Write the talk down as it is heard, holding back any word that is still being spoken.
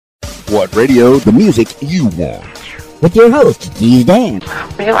What radio? The music you want. With your host, Keys Dan.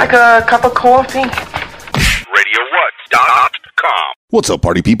 Would you like a cup of coffee? RadioWhat.com. What's up,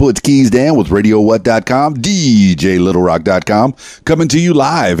 party people? It's Keys Dan with RadioWhat.com, DJLittleRock.com, coming to you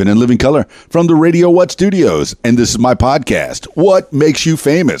live and in living color from the Radio What studios. And this is my podcast, What Makes You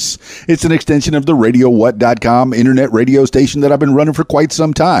Famous? It's an extension of the RadioWhat.com internet radio station that I've been running for quite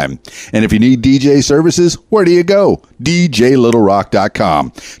some time. And if you need DJ services, where do you go?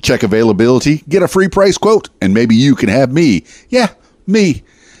 DJLittleRock.com. Check availability, get a free price quote, and maybe you can have me. Yeah, me,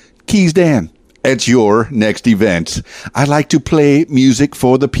 Keys Dan, at your next event. I like to play music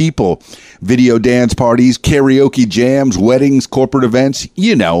for the people. Video dance parties, karaoke jams, weddings, corporate events.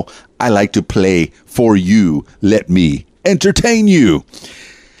 You know, I like to play for you. Let me entertain you.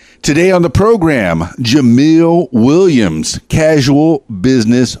 Today on the program, Jameel Williams, Casual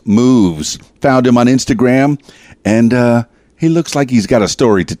Business Moves. Found him on Instagram, and he looks like he's got a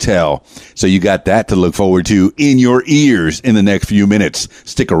story to tell. So you got that to look forward to in your ears in the next few minutes.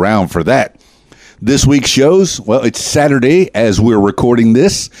 Stick around for that. This week's shows, well, it's Saturday as we're recording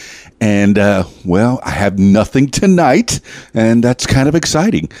this, and, well, I have nothing tonight, and that's kind of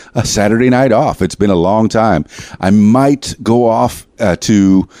exciting. A Saturday night off. It's been a long time. I might go off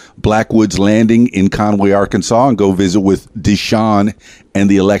to Blackwoods Landing in Conway, Arkansas, and go visit with Deshaun and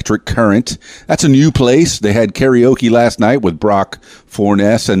the Electric Current. That's a new place. They had karaoke last night with Brock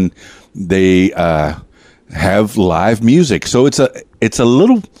Forness, and they have live music. So it's a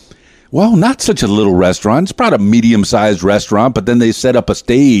little... Well, not such a little restaurant. It's probably a medium-sized restaurant, but then they set up a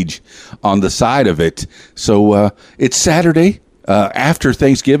stage on the side of it. So it's Saturday after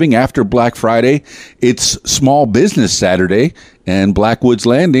Thanksgiving, after Black Friday. It's Small Business Saturday, and Blackwoods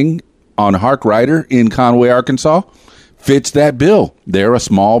Landing on Hark Rider in Conway, Arkansas fits that bill. They're a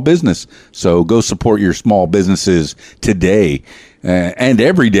small business. So go support your small businesses today. And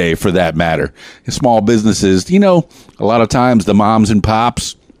every day, for that matter. Small businesses, you know, a lot of times the moms and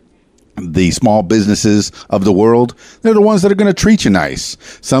pops, the small businesses of the world, they're the ones that are going to treat you nice.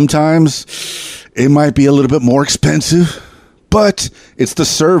 Sometimes it might be a little bit more expensive, but it's the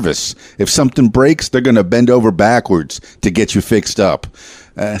service. If something breaks, they're going to bend over backwards to get you fixed up.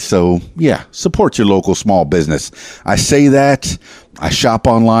 So, yeah, support your local small business. I say that. I shop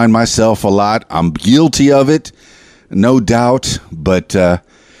online myself a lot. I'm guilty of it, no doubt. But,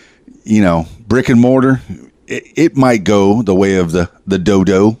 you know, brick and mortar, it might go the way of the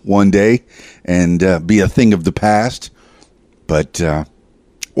dodo one day and be a thing of the past. But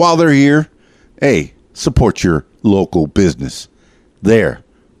while they're here, hey, support your local business. There,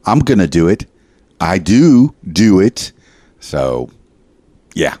 I'm going to do it. I do it. So,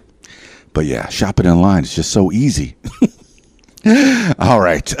 yeah. But yeah, shopping online is just so easy. All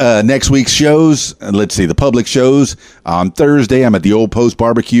right. Next week's shows. Let's see. The public shows. On Thursday, I'm at the Old Post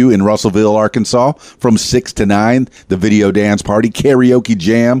Barbecue in Russellville, Arkansas from 6 to 9. The video dance party, karaoke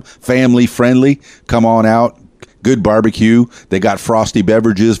jam, family friendly. Come on out. Good barbecue. They got frosty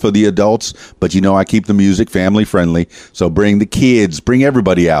beverages for the adults, but you know I keep the music family friendly. So bring the kids, bring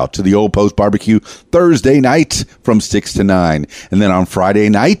everybody out to the Old Post Barbecue Thursday night from 6 to 9. And then on Friday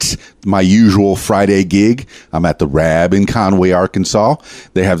night, my usual Friday gig, I'm at the Rab in Conway, Arkansas.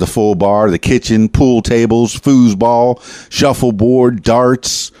 They have the full bar, the kitchen, pool tables, foosball, shuffleboard,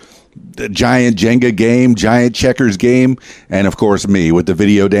 darts, the giant Jenga game, giant checkers game, and of course me with the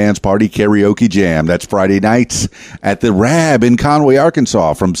video dance party karaoke jam. That's Friday nights at the Rab in Conway,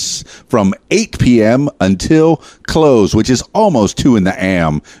 Arkansas from 8 p.m. until close, which is almost 2 in the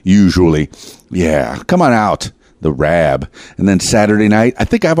a.m. usually. Yeah, come on out. The Rab. And then Saturday night, I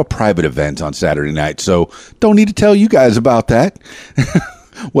think I have a private event on Saturday night, so don't need to tell you guys about that.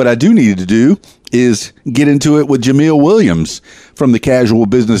 What I do need to do is get into it with Jameel Williams from the Casual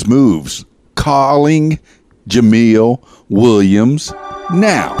Business Moves. Calling Jameel Williams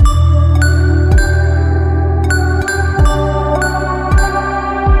now.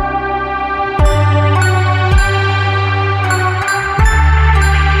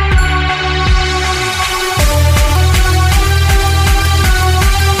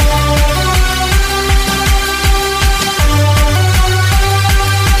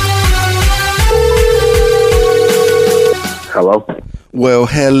 Hello. Well,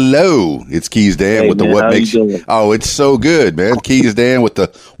 hello. It's Keys Dan with the man, What Makes You. Oh, it's so good, man. Keys Dan with the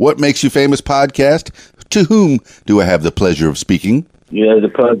What Makes You Famous podcast. To whom do I have the pleasure of speaking? You have the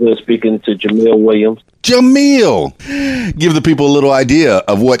pleasure of speaking to Jameel Williams. Jameel. Give the people a little idea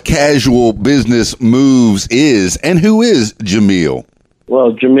of what Casual Business Moves is and who is Jameel.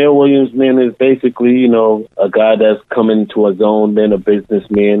 Well, Jameel Williams, man, is basically, you know, a guy that's come into his own, been a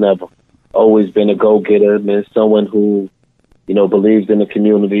businessman. I've always been a go-getter, man, someone who, believes in the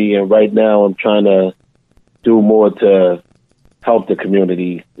community. And right now I'm trying to do more to help the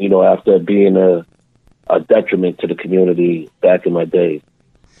community, after being a detriment to the community back in my days.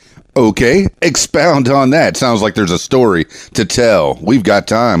 Okay, expound on that. Sounds like there's a story to tell. We've got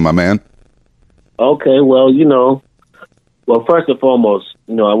time, my man. Okay, well, first and foremost,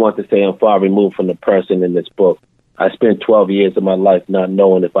 I want to say I'm far removed from the person in this book. I spent 12 years of my life not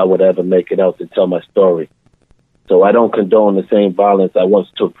knowing if I would ever make it out to tell my story. So I don't condone the same violence I once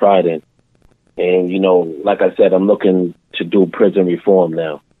took pride in. And, like I said, I'm looking to do prison reform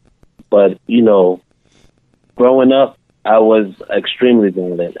now. But, growing up, I was extremely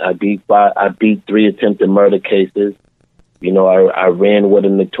violent. I beat 3 attempted murder cases. I ran with a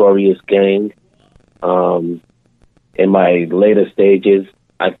notorious gang. In my later stages,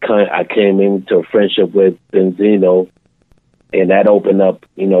 I came into a friendship with Benzino, and that opened up,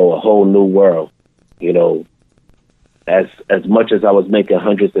 a whole new world. As much as I was making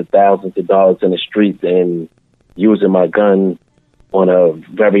hundreds of thousands of dollars in the streets and using my gun on a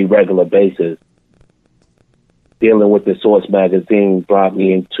very regular basis, dealing with the Source magazine brought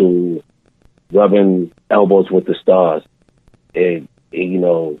me into rubbing elbows with the stars. It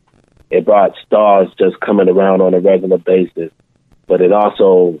brought stars just coming around on a regular basis, but it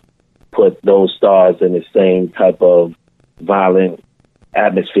also put those stars in the same type of violent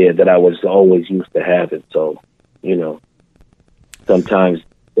atmosphere that I was always used to having. So, sometimes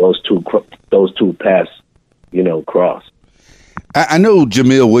those two paths, cross. I know,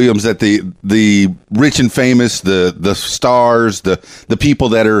 Jameel Williams, that the rich and famous, the stars, the people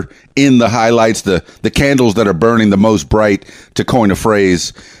that are in the highlights, the candles that are burning the most bright, to coin a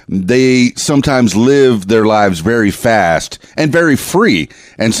phrase, they sometimes live their lives very fast and very free.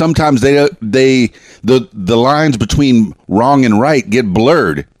 And sometimes the lines between wrong and right get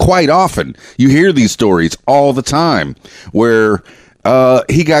blurred quite often. You hear these stories all the time where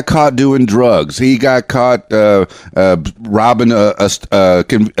he got caught doing drugs. He got caught robbing a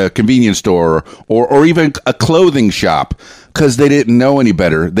convenience store or even a clothing shop because they didn't know any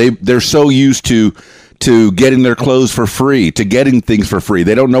better. They're so used to getting their clothes for free, to getting things for free.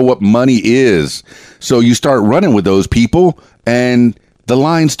 They don't know what money is. So you start running with those people, and the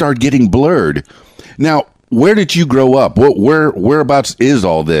lines start getting blurred. Now, where did you grow up? Whereabouts is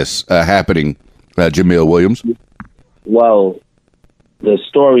all this happening, Jameel Williams? Well, the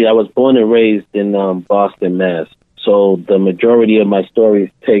story, I was born and raised in Boston, Mass. So the majority of my stories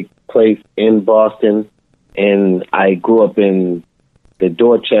take place in Boston, and I grew up in the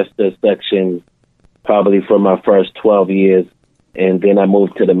Dorchester section probably for my first 12 years, and then I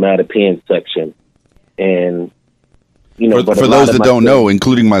moved to the Mattapan section. And, for those that don't know,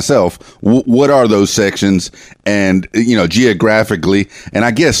 including myself, what are those sections and, geographically? And I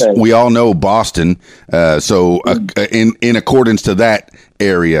guess we all know Boston. In accordance to that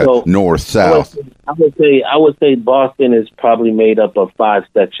area, north, south. I would say Boston is probably made up of 5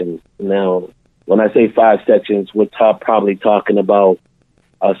 sections. Now, when I say 5 sections, we're probably talking about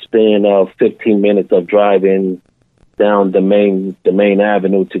a span of 15 minutes of driving down the main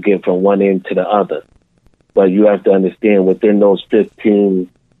avenue to get from one end to the other. But you have to understand, within those 15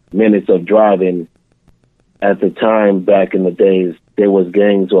 minutes of driving, at the time back in the days, there was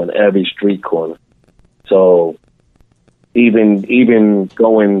gangs on every street corner. So even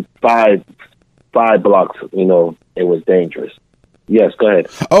going five blocks, it was dangerous. Yes, go ahead.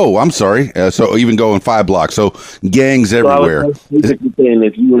 Oh, I'm sorry. So even going 5 blocks, so gangs everywhere. I was basically saying,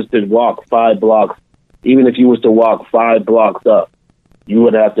 if you was to walk 5 blocks, even if you was to walk 5 blocks up, you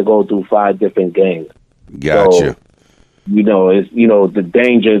would have to go through 5 different gangs. Gotcha. So, the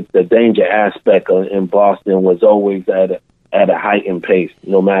danger aspect in Boston was always at a heightened pace,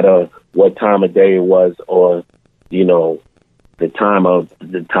 no matter what time of day it was or, the time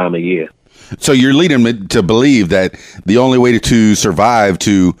of year. So you're leading me to believe that the only way to survive,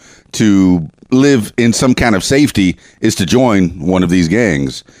 to live in some kind of safety, is to join one of these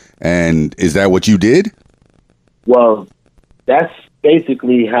gangs. And is that what you did? Well, that's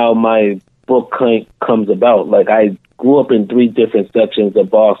basically how my book comes about. Like, I grew up in 3 different sections of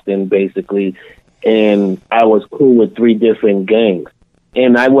Boston, basically, and I was cool with 3 different gangs.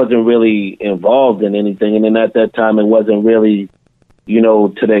 And I wasn't really involved in anything. And then at that time, it wasn't really,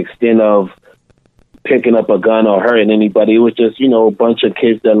 to the extent of picking up a gun or hurting anybody. It was just, a bunch of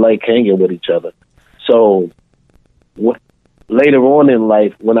kids that like hanging with each other. So later on in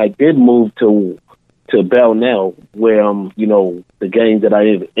life, when I did move to Belknap, where the gang that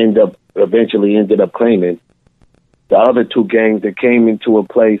I eventually ended up claiming, the other 2 gangs that came into a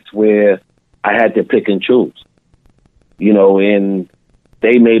place where I had to pick and choose, and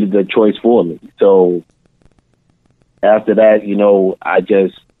they made the choice for me. So after that, I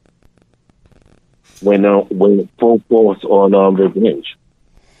just went full force on revenge.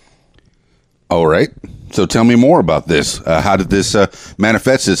 All right. So tell me more about this. How did this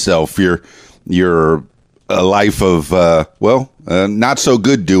manifest itself? Your life of not so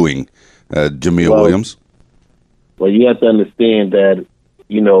good doing, Jameel Williams. Well, you have to understand that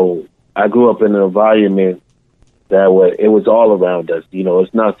I grew up in an environment that it was all around us.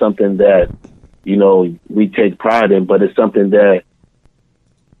 It's not something that we take pride in, but it's something that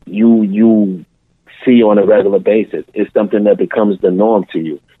you see on a regular basis. It's something that becomes the norm to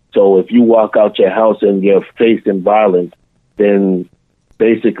you. So if you walk out your house and you're facing violence, then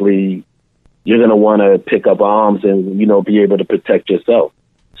basically you're going to want to pick up arms and, be able to protect yourself.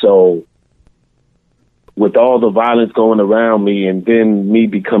 So with all the violence going around me and then me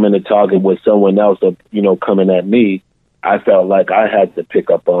becoming a target with someone else, coming at me, I felt like I had to pick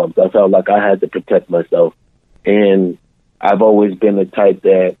up arms. I felt like I had to protect myself. And I've always been the type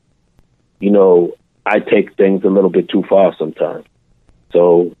that, I take things a little bit too far sometimes.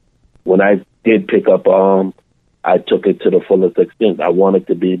 So when I did pick up an arm, I took it to the fullest extent. I wanted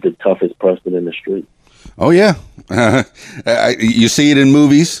to be the toughest person in the street. Oh, yeah. You see it in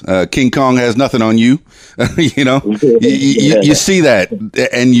movies. King Kong has nothing on you. You see that,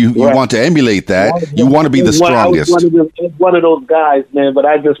 and you want to emulate that. You want to be the strongest. I was one of those guys, man, but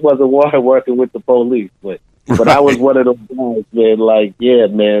I just wasn't working with the police. But I was one of those guys, man, like, yeah,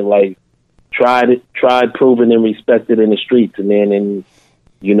 man, like, tried, proven, and respected in the streets, man. And,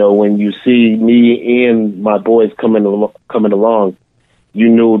 when you see me and my boys coming along, you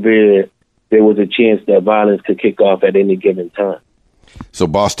knew there was a chance that violence could kick off at any given time. So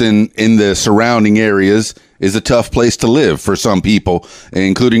Boston, in the surrounding areas, is a tough place to live for some people,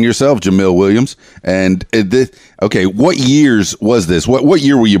 including yourself, Jameel Williams. And what years was this? What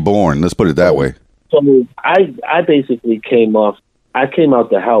year were you born? Let's put it that way. So I basically came out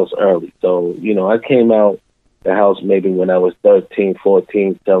the house early. So, I came out the house maybe when I was 13,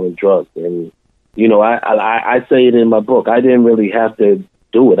 14, selling drugs. And, I say it in my book. I didn't really have to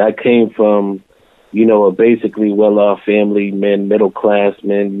do it. I came from, a basically well-off family, man, middle class,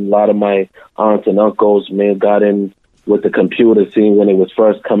 man. A lot of my aunts and uncles, man, got in with the computer scene when it was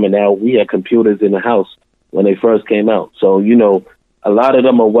first coming out. We had computers in the house when they first came out. So, a lot of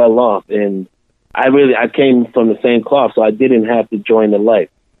them are well off. And I came from the same cloth, so I didn't have to join the life.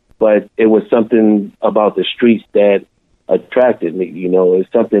 But it was something about the streets that attracted me.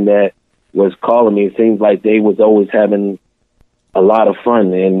 It's something that was calling me. It seems like they was always having a lot of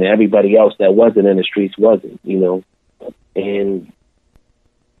fun, and everybody else that wasn't in the streets wasn't, and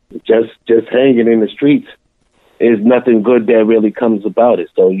just hanging in the streets is nothing good that really comes about it.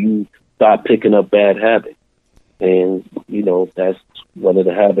 So you start picking up bad habits, and that's one of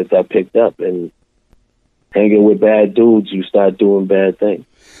the habits I picked up. And hanging with bad dudes, you start doing bad things.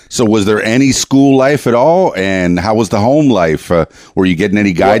 So was there any school life at all, and how was the home life? Were you getting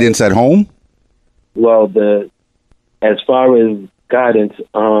any guidance at home? Well, as far as guidance,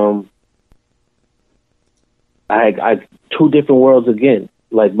 I two different worlds again.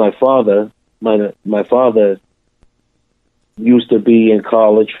 Like my father used to be in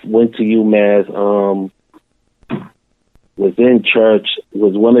college, went to UMass, was in church,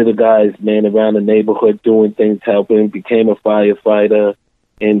 was one of the guys, man, around the neighborhood doing things, helping, became a firefighter,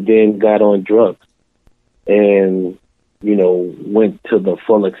 and then got on drugs. And went to the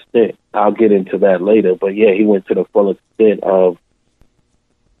full extent. I'll get into that later, but yeah, he went to the full extent of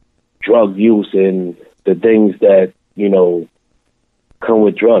drug use and the things that, come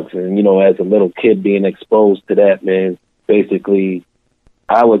with drugs. And, as a little kid being exposed to that, man, basically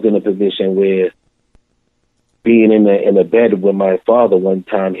I was in a position where being in a bed with my father one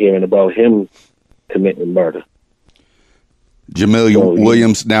time, hearing about him committing murder. Jameel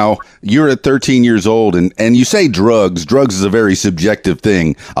Williams, now you're at 13 years old and you say drugs. Drugs is a very subjective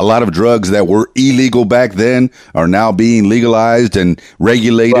thing. A lot of drugs that were illegal back then are now being legalized and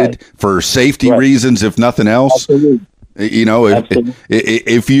regulated for safety reasons, if nothing else. Absolutely.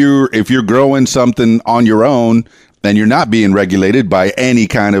 If you're growing something on your own and you're not being regulated by any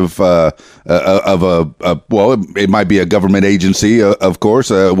kind of it might be a government agency, of course,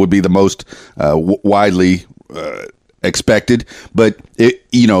 would be the most widely expected, but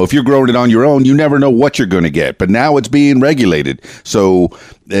if you're growing it on your own, you never know what you're going to get. But now it's being regulated. So,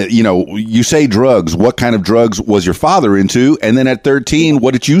 you say drugs. What kind of drugs was your father into? And then at 13,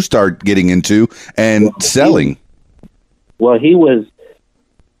 what did you start getting into and selling? Well, he was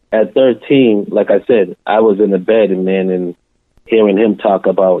at 13. Like I said, I was in the bed and hearing him talk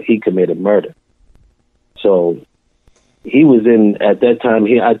about he committed murder. So he was at that time.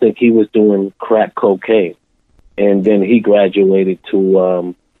 I think he was doing crack cocaine. and then he graduated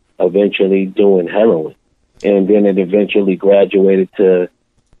to eventually doing heroin, and then it eventually graduated to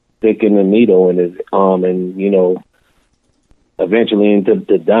sticking a needle in his arm, and eventually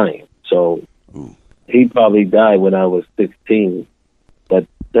ended up dying. So he probably died when I was 16, but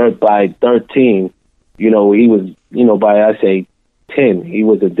by 13, he was, by I say 10, he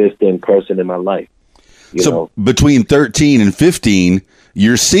was a distant person in my life. Between 13 and 15,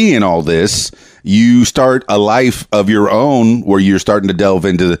 you're seeing all this. You start a life of your own where you're starting to delve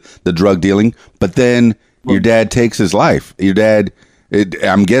into the drug dealing, but then your dad takes his life. Your dad,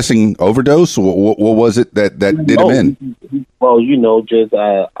 I'm guessing, overdose? What was it that did him in? Well, just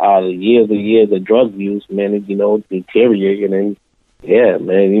years of drug use, man, deteriorating. And yeah,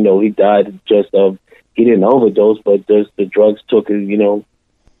 man, he died he didn't overdose, but just the drugs took an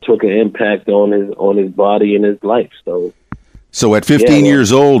impact on his body and his life. So at 15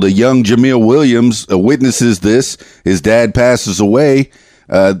 years old, a young Jameel Williams witnesses this. His dad passes away.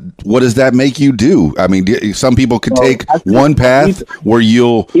 What does that make you do? I mean, some people could take one path where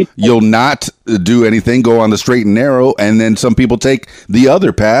you'll not do anything, go on the straight and narrow, and then some people take the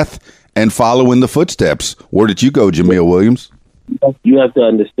other path and follow in the footsteps. Where did you go, Jameel Williams? You have to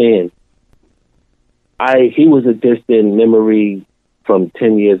understand. He was a distant memory from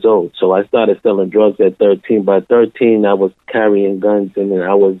 10 years old. So I started selling drugs at 13. By 13, I was carrying guns, and then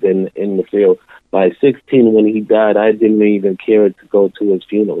I was in the field. By 16, when he died, I didn't even care to go to his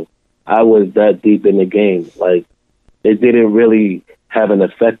funeral. I was that deep in the game. Like, it didn't really have an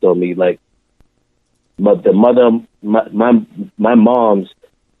effect on me. Like, but my mom's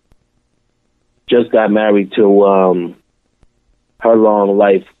just got married to her long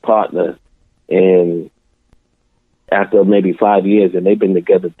life partner, and after maybe 5 years, and they've been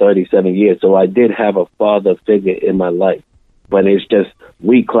together 37 years. So I did have a father figure in my life, but it's just,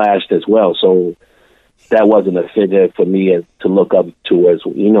 we clashed as well. So that wasn't a figure for me to look up to as,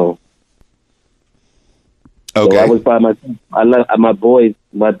 Okay. So I was by myself. I left my boys,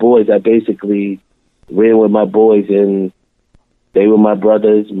 I basically ran with my boys, and they were my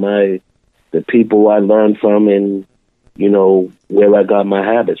brothers, the people I learned from, and, where I got my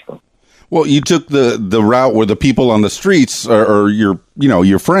habits from. Well, you took the route where the people on the streets or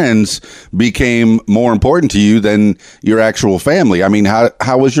your friends became more important to you than your actual family. I mean,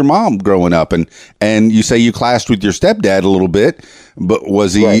 how was your mom growing up? And you say you clashed with your stepdad a little bit, but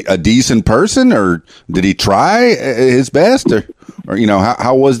was he a decent person, or did he try his best, or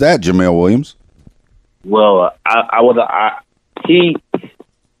how was that, Jameel Williams? Well, he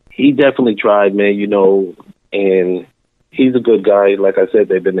definitely tried, man, and he's a good guy. Like I said,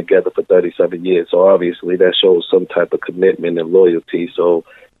 they've been together for 37 years. So obviously that shows some type of commitment and loyalty. So,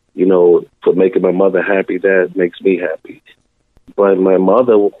 for making my mother happy, that makes me happy. But my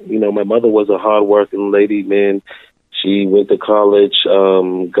mother was a hardworking lady, man. She went to college,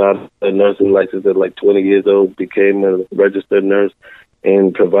 got a nursing license at like 20 years old, became a registered nurse,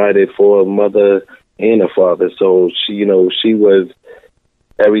 and provided for a mother and a father. So she was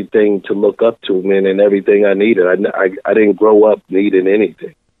everything to look up to, man, and everything I needed. I didn't grow up needing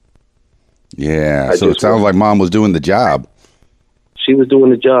anything. Yeah, so it sounds like mom was doing the job. She was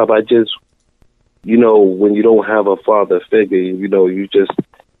doing the job. I just, when you don't have a father figure,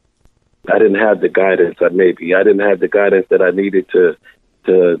 I didn't have the guidance I didn't have the guidance that I needed to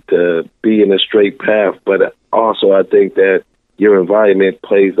be in a straight path. But also I think that your environment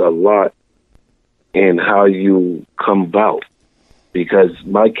plays a lot in how you come about. Because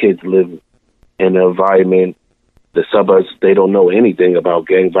my kids live in an environment, the suburbs, they don't know anything about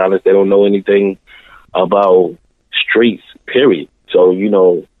gang violence. They don't know anything about streets, period. So,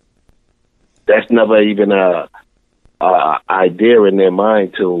 that's never even a idea in their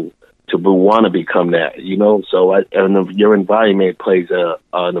mind to want to become that, So and your environment plays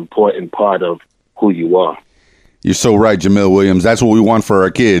an important part of who you are. You're so right, Jameel Williams. That's what we want for our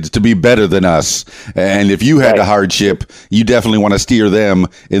kids, to be better than us. And if you had a hardship, you definitely want to steer them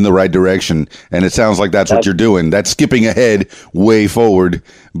in the right direction. And it sounds like that's what you're doing. That's skipping ahead way forward.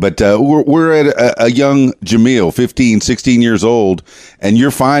 But we're at a young Jameel, 15, 16 years old, and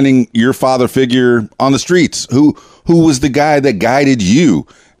you're finding your father figure on the streets. Who was the guy that guided you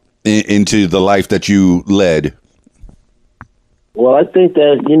into the life that you led? Well, I think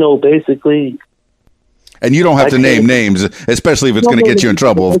that, basically... And you don't have to name names, especially if it's going to get you in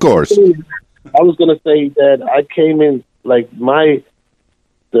trouble, of course. I was going to say that I came in, like,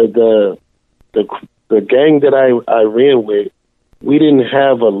 the gang that I ran with, we didn't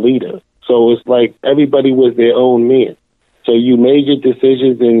have a leader. So it's like everybody was their own man. So you made your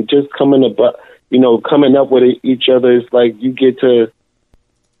decisions, and just coming up with each other, it's like you get to,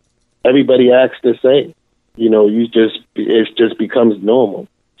 everybody acts the same. it just becomes normal.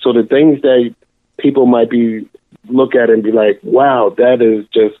 So the things that people might look at and be like, wow, that is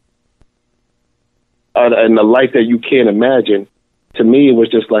just in a life that you can't imagine. To me, it was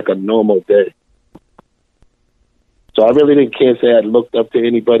just like a normal day. So I really can't say I looked up to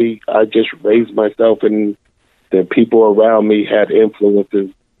anybody. I just raised myself, and the people around me had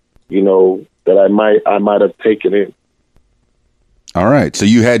influences, that I might have taken in. All right. So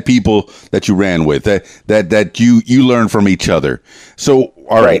you had people that you ran with that you learned from each other. So,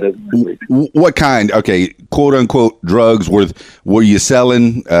 all right. What kind, quote unquote drugs were you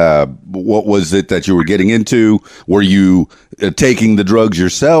selling? What was it that you were getting into? Were you taking the drugs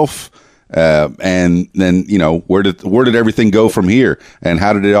yourself? And then, where did everything go from here? And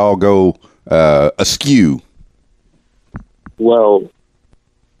how did it all go askew? Well,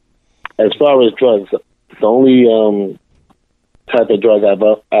 as far as drugs, the only type of drug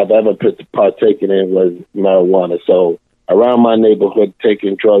I've ever partaken in was marijuana. So around my neighborhood,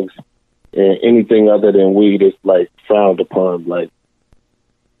 taking drugs and anything other than weed is like frowned upon. Like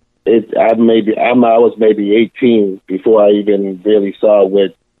I was maybe 18 before I even really saw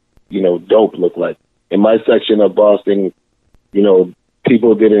what dope looked like. In my section of Boston,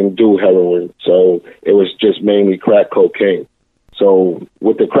 people didn't do heroin, so it was just mainly crack cocaine. So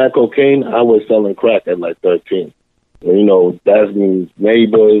with the crack cocaine, I was selling crack at like 13. That means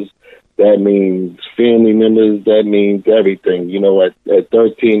neighbors, that means family members, that means everything. At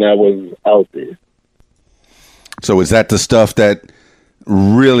 13, I was out there. So is that the stuff that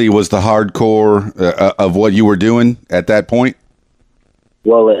really was the hardcore of what you were doing at that point?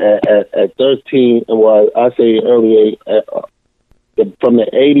 Well, at 13, well, I say early, from the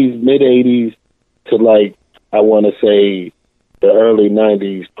 80s, mid-80s to like, I want to say the early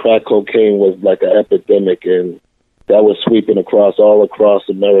 90s, crack cocaine was like an epidemic, and that was sweeping all across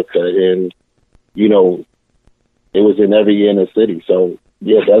America, and it was in every inner city. So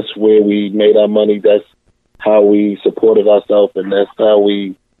yeah, that's where we made our money. That's how we supported ourselves, and that's how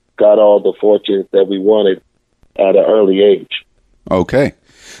we got all the fortunes that we wanted at an early age. Okay,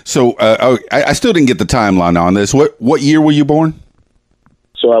 so I still didn't get the timeline on this. What year were you born?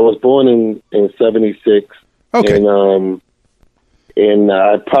 So I was born in 76. Okay, and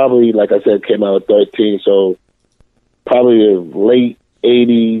I probably, like I said, came out at 13. So probably the late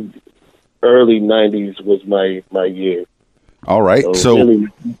 80s, early 90s was my year. All right. So really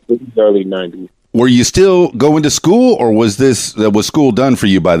early 90s. Were you still going to school, or was school done for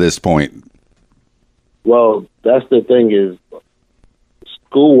you by this point? Well, that's the thing is,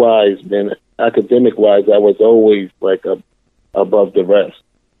 school-wise and academic-wise, I was always like above the rest.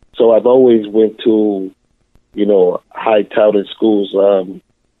 So I've always went to, high-touted schools.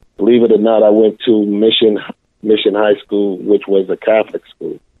 Believe it or not, I went to Mission High School, which was a Catholic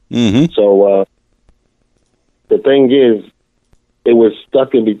school. Mm-hmm. So the thing is, it was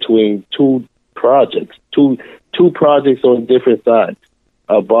stuck in between two projects on different sides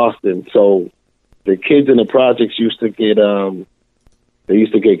of Boston. So the kids in the projects used to get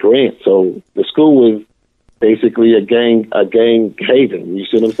grants. So the school was basically a gang haven. You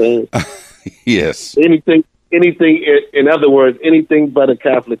see what I'm saying? Yes. Anything. In other words, anything but a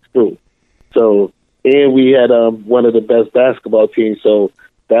Catholic school. So, and we had one of the best basketball teams. So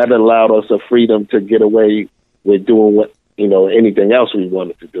that allowed us a freedom to get away with doing anything else we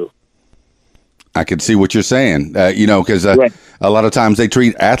wanted to do. I can see what you're saying, because right. A lot of times they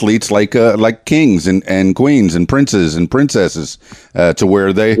treat athletes like kings and queens and princes and princesses, to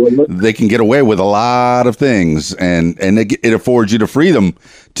where they can get away with a lot of things, and it affords you the freedom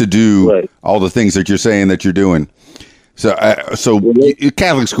to do right. all the things that you're saying that you're doing. So,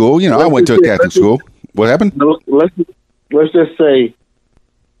 Catholic school, I went to a Catholic school. What happened? Let's just say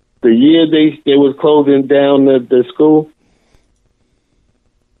the year they was closing down the school.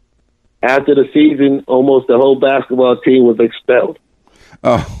 After the season, almost the whole basketball team was expelled.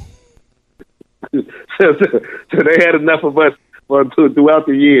 Oh. So they had enough of us throughout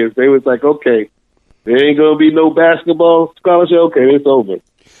the years. They was like, okay, there ain't going to be no basketball scholarship. Okay, it's over.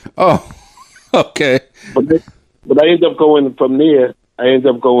 Oh, okay. But I ended up going from there. I ended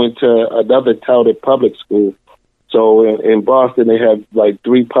up going to another touted public school. So in Boston, they have like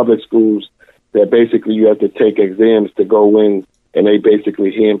 3 public schools that basically you have to take exams to go in. And they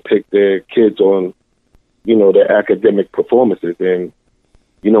basically handpick their kids on, their academic performances. And,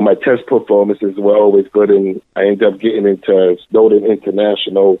 my test performances were always good. And I ended up getting into Snowden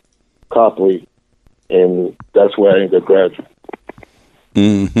International Copley. And that's where I ended up graduating.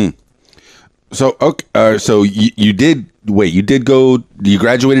 Mm-hmm. So, okay, so you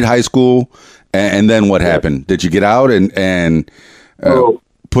graduated high school, and then what happened? Did you get out and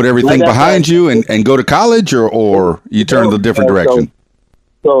put everything behind you and go to college, or you turned a different direction?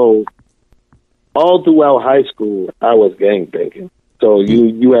 So all throughout high school, I was gangbanging. So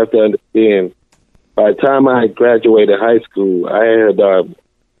you have to understand, by the time I graduated high school, I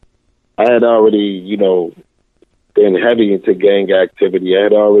had already, been heavy into gang activity. I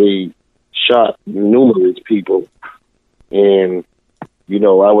had already shot numerous people, and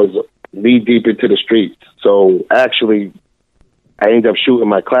I was knee deep into the streets. So actually, I ended up shooting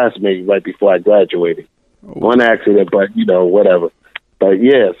my classmate right before I graduated. One accident, but whatever. But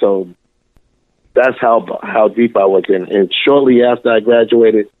yeah, so that's how deep I was in. And shortly after I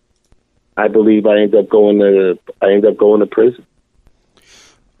graduated, I believe I ended up going to prison.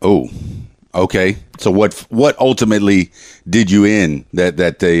 Oh, okay. So what ultimately did you in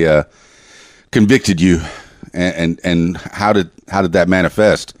that they convicted you, and how did that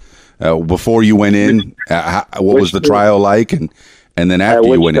manifest? Before you went in, what was the trial like, and then after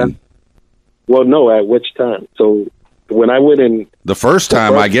you went in? Well, no, at which time? So when I went in, the first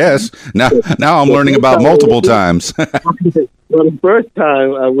time, I guess. Now I'm learning about multiple times. Well, the first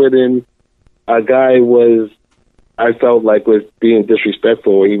time I went in, a guy I felt like was being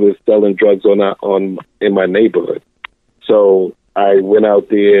disrespectful. He was selling drugs in my neighborhood. So I went out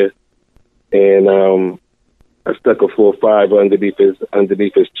there and I stuck a 4.5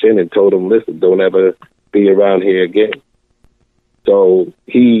 underneath his chin and told him, "Listen, don't ever be around here again." So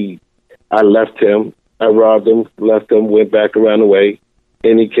I left him. I robbed him, left him, went back around the way,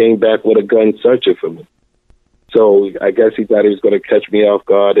 and he came back with a gun searching for me. So I guess he thought he was going to catch me off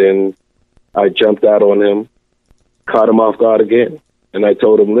guard, and I jumped out on him, caught him off guard again, and I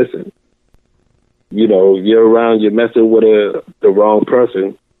told him, "Listen, you're around, you're messing with the wrong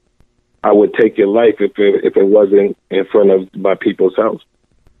person. I would take your life if it wasn't in front of my people's house."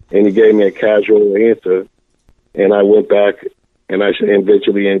 And he gave me a casual answer, and I went back, and I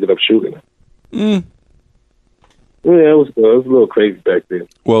eventually ended up shooting him. Yeah, it was a little crazy back then.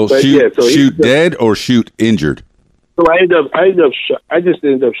 Well, but shoot dead or shoot injured? So I just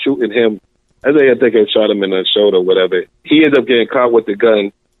ended up shooting him. I think I shot him in the shoulder or whatever. He ended up getting caught with the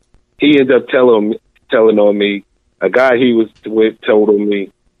gun. He ended up telling on me. A guy he was with told on me,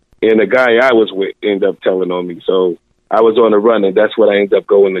 and the guy I was with ended up telling on me. So I was on the run, and that's when I ended up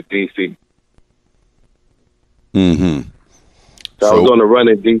going to D.C. Mm-hmm. So I was on the run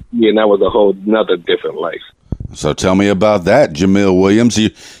in D.C., and that was a whole another different life. So tell me about that, Jameel Williams.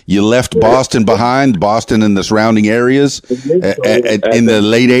 You left Boston behind, Boston and the surrounding areas, in the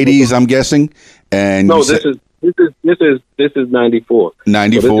late '80s, I'm guessing. And no, this is '94.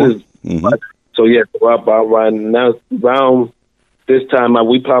 '94. So yeah, around this time,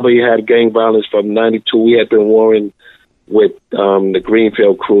 we probably had gang violence from '92. We had been warring with the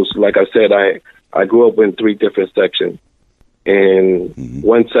Greenfield crews. Like I said, I grew up in 3 different sections. And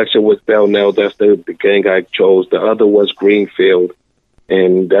one section was Belknap, that's the gang I chose. The other was Greenfield,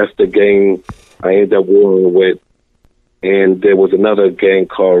 and that's the gang I ended up warring with. And there was another gang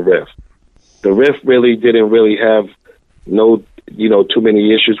called Riff. The Riff really didn't have too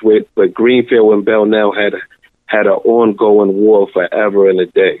many issues with, but Greenfield and Belknap had an ongoing war forever and a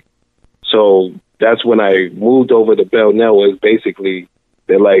day. So that's when I moved over to Belknap. Was basically,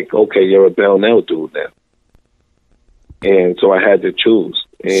 they're like, okay, you're a Belknap dude now. And so I had to choose.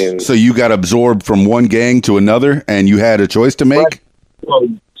 And so you got absorbed from one gang to another, and you had a choice to make?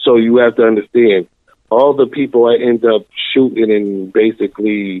 So you have to understand, all the people I end up shooting and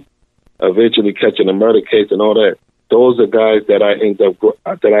basically eventually catching a murder case and all that, those are guys that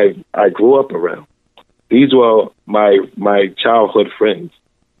I grew up around. These were my childhood friends.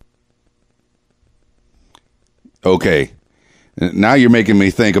 Okay. Now you're making me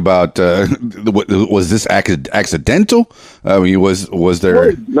think about, was this accidental? I mean, was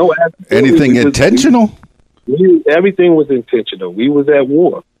there anything intentional? Everything was intentional. We was at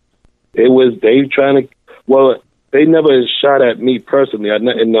war. They never shot at me personally.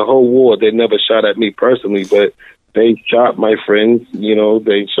 In the whole war, they never shot at me personally, but they shot my friends.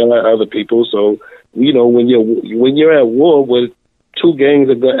 They shot at other people. So, when you're at war with 2 gangs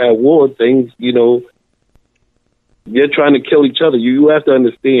at war, things, you're trying to kill each other. You have to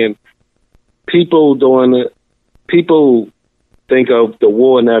understand, people think of the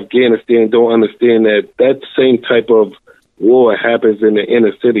war in Afghanistan, don't understand that same type of war happens in the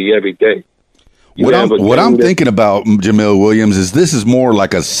inner city every day. What I'm thinking about, Jameel Williams, is this is more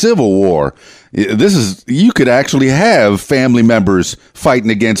like a civil war. You could actually have family members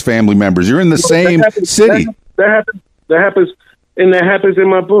fighting against family members. You're in the same city. That happens. And that happens in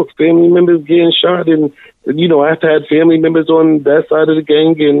my book. Family members getting shot, and I've had family members on that side of the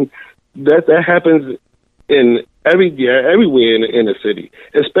gang, and that happens in everywhere in the inner city,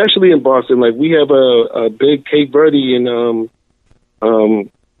 especially in Boston. Like we have a big Cape Verdean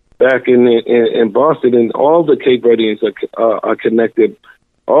back in Boston, and all the Cape Verdeans are connected,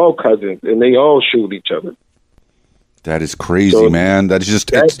 all cousins, and they all shoot each other. That is crazy, man. That is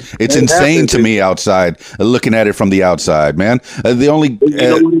just it's insane to me outside, looking at it from the outside, man. The only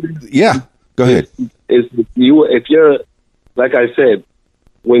yeah, go ahead. If you're, like I said,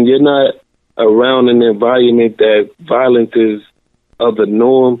 when you're not around an environment that violence is of the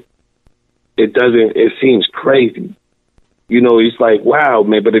norm, it seems crazy. It's like, wow,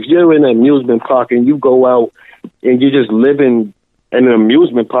 man. But if you're in an amusement park and you go out and you're just living in an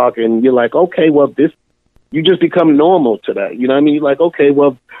amusement park and you're like, okay, well, you just become normal to that. You know what I mean? You're like, okay,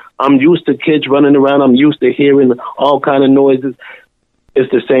 well, I'm used to kids running around. I'm used to hearing all kind of noises. It's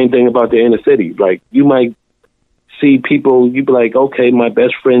the same thing about the inner city. Like, you might see people, you be like, okay, my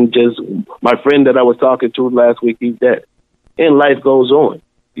friend that I was talking to last week, he's dead. And life goes on.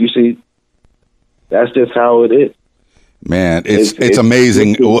 You see, that's just how it is. Man, it's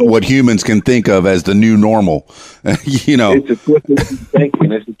amazing what humans can think of as the new normal. It's a twisted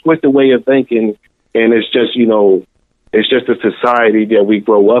thinking. It's a twisted way of thinking, and it's just it's just a society that we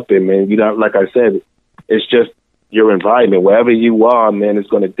grow up in, man. Like I said, it's just your environment. Wherever you are, man, it's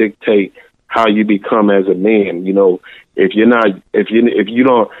going to dictate how you become as a man. If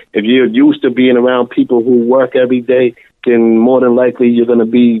you're used to being around people who work every day, then more than likely you're going to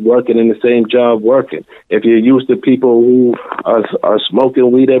be working in the same job working. If you're used to people who are smoking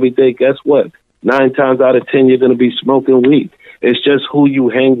weed every day, guess what? 9 times out of 10, you're going to be smoking weed. It's just who you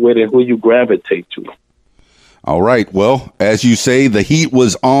hang with and who you gravitate to. All right. Well, as you say, the heat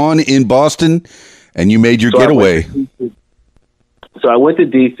was on in Boston, and you made your getaway. So I went to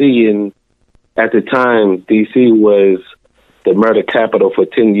D.C., and at the time, D.C. was the murder capital for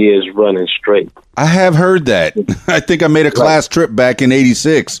 10 years running straight. I have heard that. I think I made a class trip back in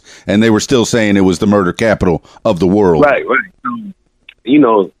 '86, and they were still saying it was the murder capital of the world. Right.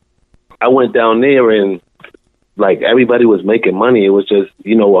 I went down there, and like everybody was making money. It was just,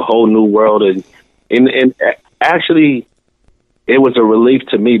 a whole new world. And actually, it was a relief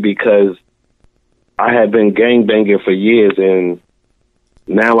to me because I had been gangbanging for years, and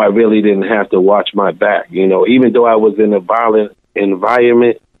now I really didn't have to watch my back. Even though I was in a violent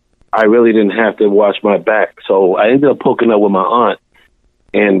environment, I really didn't have to watch my back. So I ended up hooking up with my aunt.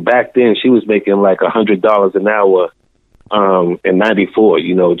 And back then she was making like $100 an hour in '94.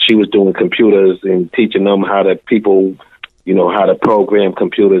 She was doing computers and teaching them how to program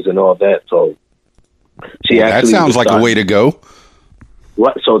computers and all that. So that sounds like a way to go.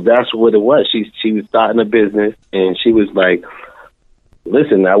 So that's what it was. She was starting a business, and she was like,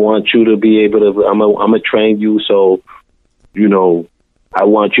 listen, I want you to be able to, I'm going to train you. So, I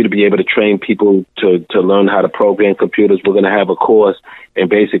want you to be able to train people to learn how to program computers. We're going to have a course. And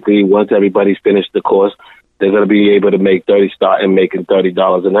basically, once everybody's finished the course, they're going to be able to start making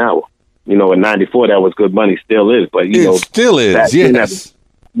 $30 an hour. In '94, that was good money. Still is. But, it still is, yes.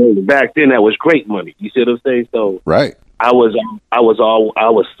 Back then, that was great money. You see what I'm saying? So, right. I was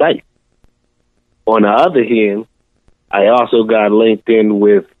psyched. On the other hand, I also got linked in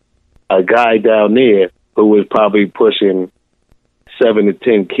with a guy down there who was probably pushing 7 to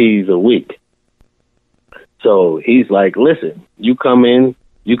 10 keys a week. So he's like, listen, you come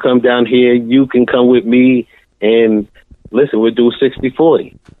down here, you can come with me, and listen, we'll do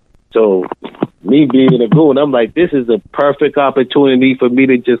 60-40. So me being a goon, I'm like, this is a perfect opportunity for me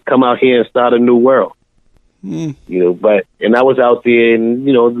to just come out here and start a new world. And I was out there and,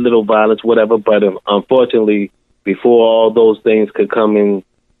 little violence, whatever. But unfortunately, before all those things could come in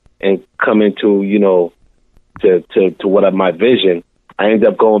and come into, to what my vision, I ended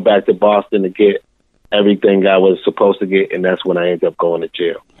up going back to Boston to get everything I was supposed to get. And that's when I ended up going to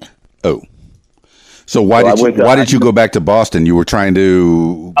jail. Oh, so why did you go back to Boston? You were trying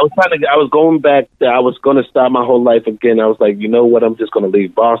to. I was going back. I was going to start my whole life again. I was like, you know what? I'm just going to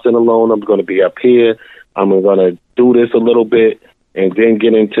leave Boston alone. I'm going to be up here. I'm going to do this a little bit and then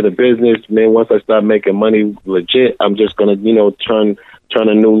get into the business. Man, once I start making money legit, I'm just going to, turn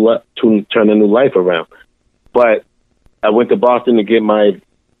a new life around. But I went to Boston to get my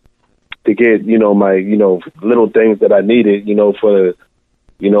little things that I needed, for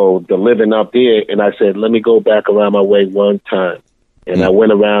the living up there. And I said, let me go back around my way one time. And I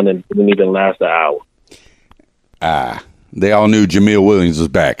went around and didn't even last an hour. They all knew Jameel Williams was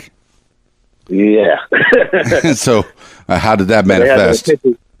back. Yeah. So how did that manifest?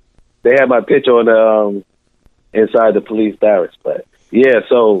 They had my picture on the inside the police barracks. But yeah,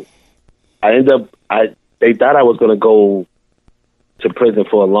 so I ended up, they thought I was going to go to prison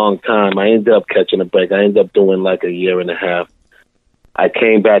for a long time. I ended up catching a break. I ended up doing like a year and a half. I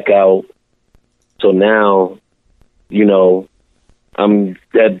came back out. So now, you know, I'm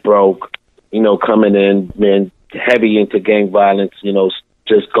dead broke, you know, coming in, man, heavy into gang violence, you know,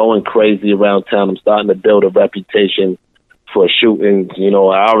 just going crazy around town. I'm starting to build a reputation for shootings. You know,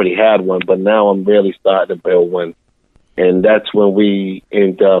 I already had one, but now I'm really starting to build one. And that's when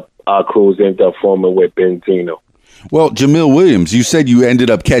our crews end up forming with Benzino. Well, Jameel Williams, you said you ended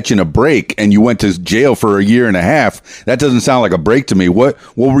up catching a break and you went to jail for a year and a half. That doesn't sound like a break to me. What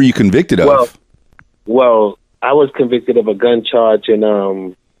were you convicted of? Well, I was convicted of a gun charge,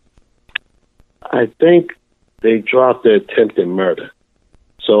 and I think they dropped the attempted murder.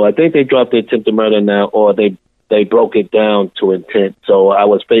 So I think they dropped the attempted murder now, or they broke it down to intent. So I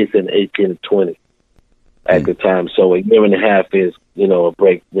was facing 18 to 20 at the time. So a year and a half is, you know, a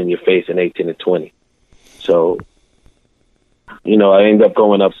break when you're facing 18 to 20. So, you know, I ended up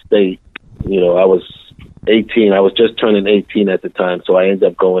going upstate. You know, I was 18. I was just turning 18 at the time, so I ended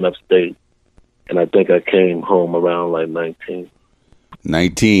up going upstate. And I think I came home around like 19.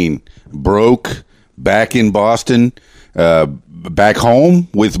 19. Broke, back in Boston, back home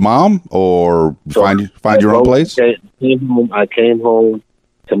with mom, or so find your own place? I came home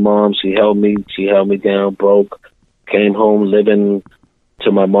to mom. She held me down, broke. Came home living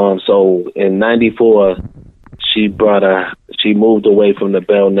to my mom. So in 94, she moved away from the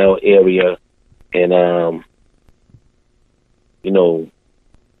Belknap area and,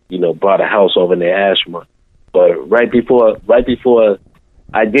 bought a house over near Ashmont. But right before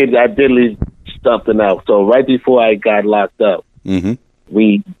I did leave something out. So right before I got locked up,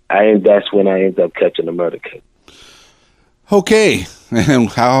 that's when I ended up catching the murder case. Okay. And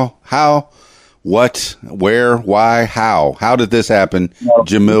how, what, where, why, how? How did this happen,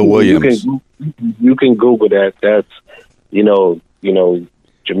 Jameel Williams? You can Google that. That's, Jameel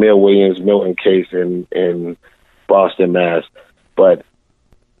Williams, Milton case in Boston, Mass. But,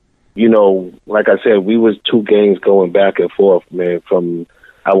 like I said, we was two gangs going back and forth, man, from,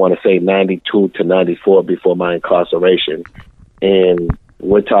 I want to say 92 to 94 before my incarceration. And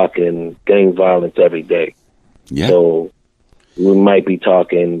we're talking gang violence every day. Yeah. So we might be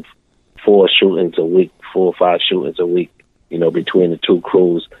talking 4 or 5 shootings a week, between the two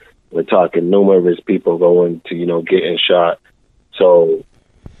crews. We're talking numerous people going to, getting shot. So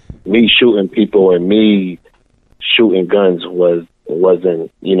me shooting people and me shooting guns wasn't,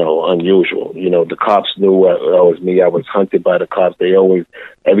 unusual. The cops knew that was me. I was hunted by the cops. They always,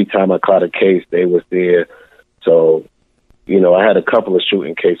 every time I caught a case, they was there. So, I had a couple of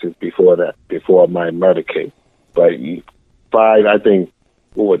shooting cases before my murder case. But 10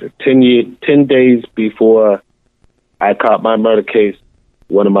 days before I caught my murder case,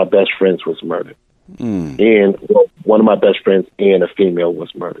 one of my best friends was murdered. And one of my best friends and a female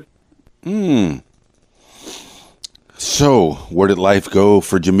was murdered. So where did life go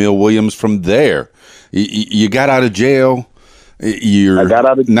for Jameel Williams from there? You got out of jail. You're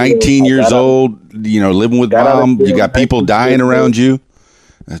 19 years old, living with mom. You got people dying around you.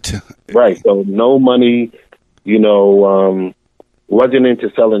 Right. So no money, wasn't into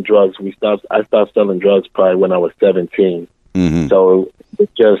selling drugs. I stopped selling drugs probably when I was 17. So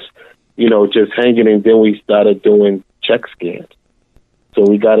it's just hanging, and then we started doing check scams. So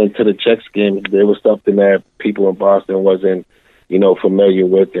we got into the check scam. There was something that people in Boston wasn't, familiar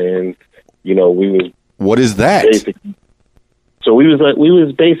with, and we was. What is that? So we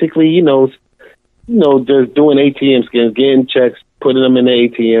was basically, just doing ATM scams, getting checks, putting them in the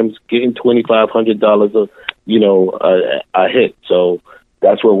ATMs, getting $2,500 a hit. So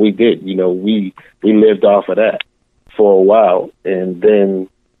that's what we did. We lived off of that for a while, and then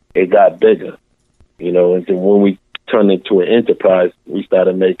it got bigger. And then when we turned into an enterprise, we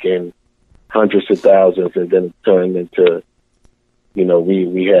started making hundreds of thousands, and then it turned into,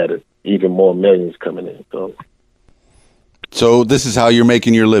 we had even more millions coming in. So this is how you're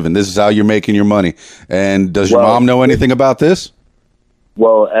making your living. This is how you're making your money. And does your mom know anything about this?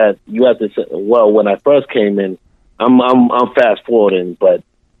 Well, you have to say, when I first came in, I'm fast forwarding, but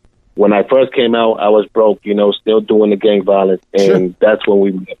when I first came out, I was broke, still doing the gang violence, and that's when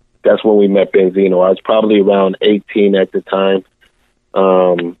we met Benzino. I was probably around 18 at the time.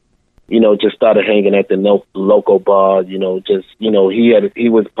 Just started hanging at the local bar. He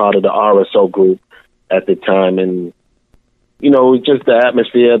was part of the RSO group at the time, and just the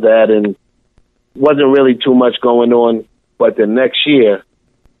atmosphere of that, and wasn't really too much going on. But the next year,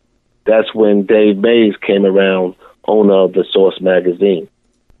 that's when Dave Mays came around, owner of the Source magazine.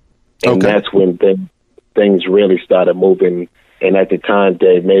 And that's when things really started moving. And at the time,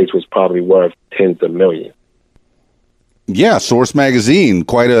 Dave Mays was probably worth tens of millions. Yeah, Source Magazine,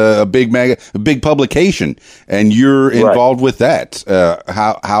 quite a big publication, and you're involved with that.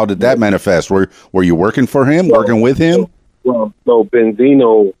 How did that manifest? Were you working for him, working with him? Well, so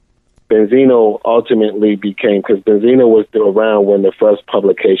Benzino ultimately became, because Benzino was still around when the first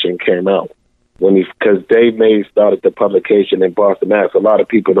publication came out. Because Dave Mays started the publication in Boston, Mass. A lot of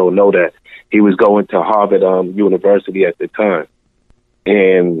people don't know that he was going to Harvard University at the time,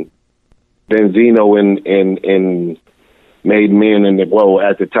 and Benzino and Made Men and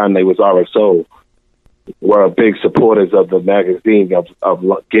at the time they was RSO were big supporters of the magazine of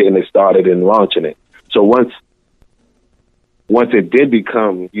getting it started and launching it. So once it did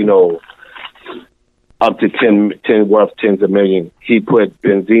become, up to 10 worth tens of millions, he put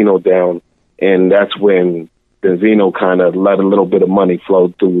Benzino down, and that's when Benzino kind of let a little bit of money flow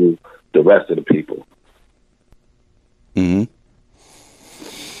through the rest of the people. Mm-hmm.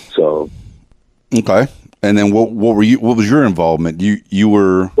 So. Okay. And then what was your involvement? You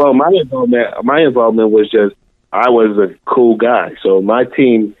were... Well, my involvement was just, I was a cool guy. So my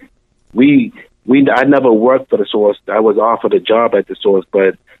team, I never worked for the Source. I was offered a job at the Source,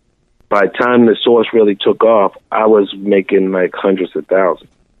 but by the time the Source really took off, I was making like hundreds of thousands.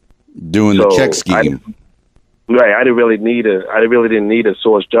 Doing the check scheme. I didn't need a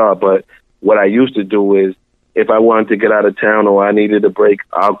Source job, but what I used to do is, if I wanted to get out of town or I needed a break,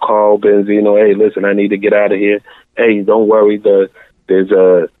 I'll call Benzino. Hey, listen, I need to get out of here. Hey, don't worry. There's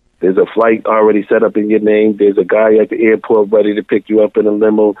a flight already set up in your name. There's a guy at the airport ready to pick you up in a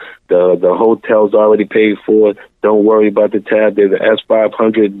limo. The hotel's already paid for. Don't worry about the tab. There's an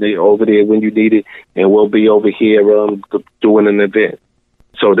S500 over there when you need it, and we'll be over here doing an event.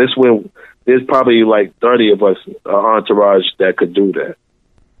 So there's probably like 30 of us, entourage, that could do that.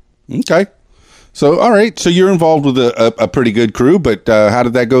 Okay. So, all right. So you're involved with a pretty good crew, but how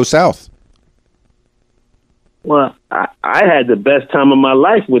did that go south? Well, I had the best time of my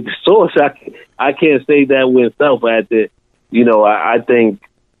life with the Source. I can't say that went south. I think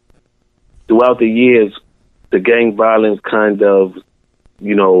throughout the years, the gang violence kind of,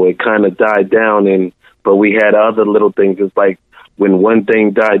 it kind of died down, but we had other little things. It's like when one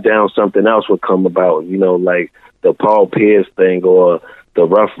thing died down, something else would come about, like the Paul Pierce thing or the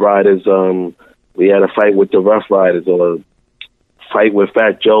Rough Riders. We had a fight with the Rough Riders or a fight with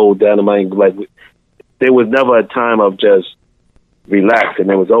Fat Joe down in my, there was never a time of just relaxing.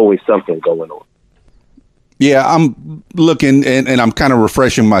 There was always something going on. Yeah, I'm looking and I'm kind of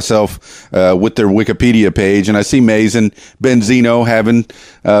refreshing myself with their Wikipedia page, and I see Mays and Benzino having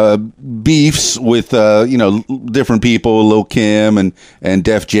beefs with different people, Lil Kim and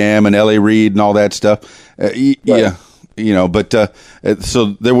Def Jam and L.A. Reid and all that stuff. Yeah. But so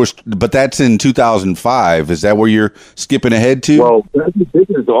there was, but that's in 2005. Is that where you're skipping ahead to? Well, this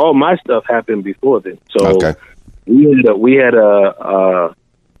is all my stuff happened before then. So okay. we had a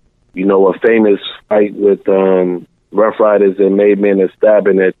famous fight with Rough Riders and Made Men and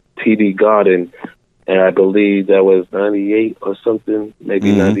Stabbing at TD Garden, and I believe that was 98 or something,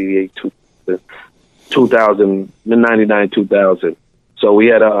 maybe 98, 2000, 99, 2000. So we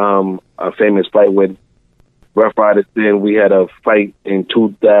had a famous fight with Rough Riders. Then we had a fight in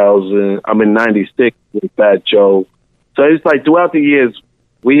 96 with Fat Joe. So it's like throughout the years,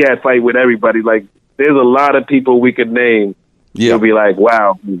 we had fight with everybody. Like there's a lot of people we could name. Yeah. You'll be like,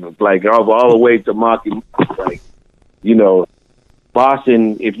 wow, like all the way to Marky, like,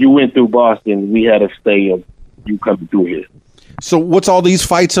 Boston. If you went through Boston, we had to stay of you coming through here. So what's all these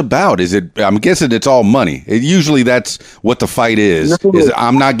fights about? Is it? I'm guessing it's all money. Usually that's what the fight is. No, is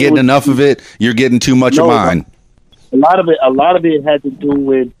I'm not getting enough of it. You're getting too much of mine. A lot of it had to do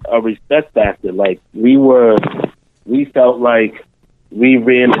with a respect factor. Like we felt like we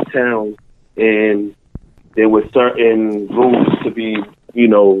ran the town, and there were certain rules to be,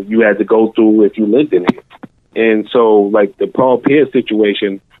 you had to go through if you lived in it. And so, like the Paul Pierce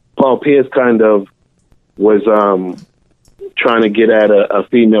situation, Paul Pierce kind of was trying to get at a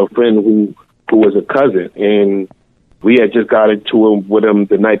female friend who was a cousin, and we had just got into him with him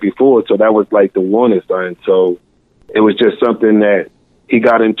the night before, so that was like the warning sign. So it was just something that he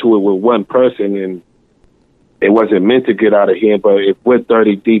got into it with one person, and it wasn't meant to get out of hand. But if we're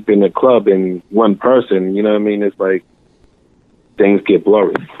 30 deep in the club and one person, you know what I mean? It's like things get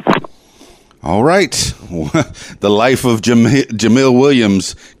blurry. All right. The life of Jameel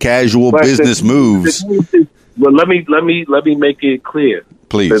Williams, casual business moves. Well, let me make it clear.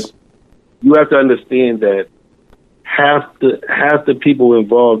 Please. You have to understand that half the people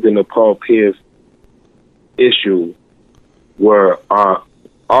involved in the Paul Pierce issue are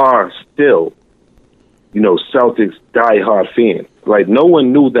still, Celtics diehard fans. Like no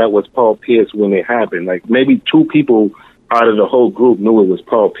one knew that was Paul Pierce when it happened. Like maybe two people out of the whole group knew it was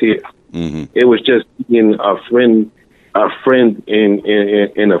Paul Pierce. Mm-hmm. It was just being a friend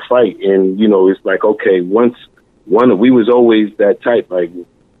in a fight. And, you know, it's like, okay, we was always that type. Like,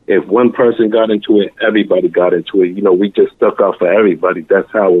 if one person got into it, everybody got into it. You know, we just stuck out for everybody.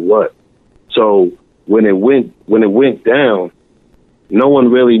 That's how it was. So when it went down, no one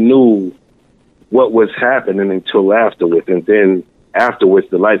really knew what was happening until afterwards. And then afterwards,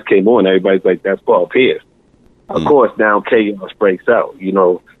 the lights came on. Everybody's like, that's Paul Pierce. Of course, now chaos breaks out, you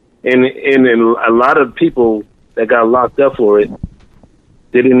know. And a lot of people that got locked up for it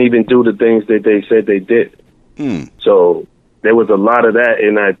didn't even do the things that they said they did. So there was a lot of that.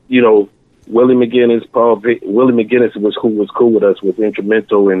 And, you know, Willie McGinnis was who was cool with us, was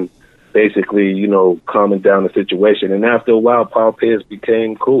instrumental in basically, you know, calming down the situation. And after a while, Paul Pierce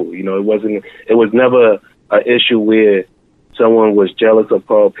became cool. You know, it was never an issue where someone was jealous of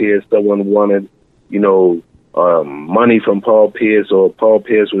Paul Pierce, someone wanted, you know, money from Paul Pierce, or Paul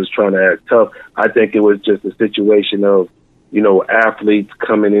Pierce was trying to act tough. I think it was just a situation of, you know, athletes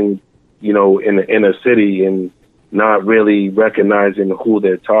coming in, you know, in the inner city and not really recognizing who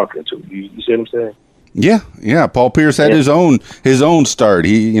they're talking to. You see what I'm saying? Yeah. Paul Pierce had his own start.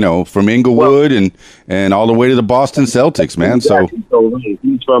 He, you know, from Inglewood and all the way to the Boston Celtics, man. Exactly. So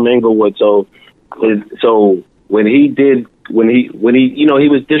he's from Inglewood. So when he, you know, he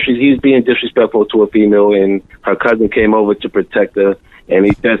was being disrespectful to a female, and her cousin came over to protect her, and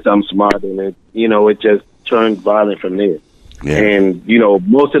he said something smart, and it, you know, it just turned violent from there. Yeah. And, you know,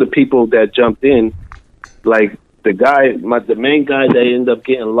 most of the people that jumped in, like the main guy that ended up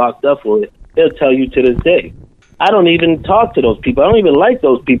getting locked up for it, they'll tell you to this day, I don't even talk to those people. I don't even like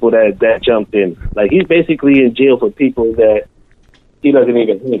those people that jumped in. Like, he's basically in jail for people that he doesn't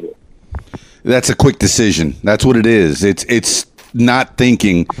even handle. That's a quick decision. That's what it is. It's not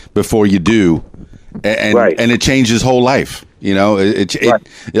thinking before you do, and right. And it changed his whole life. You know, a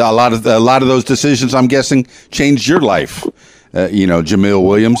lot of those decisions, I'm guessing, changed your life. You know, Jameel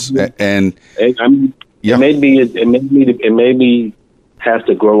Williams, and it made me have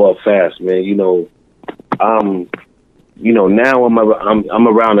to grow up fast, man. You know, now I'm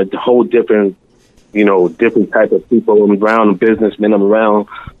around a whole different, you know, different type of people. I'm around businessmen. I'm around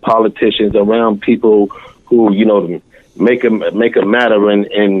politicians. Around people who, you know, make a matter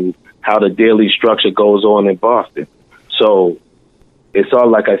in how the daily structure goes on in Boston. So it's all,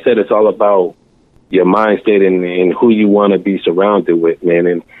 like I said, it's all about your mind state and who you want to be surrounded with, man.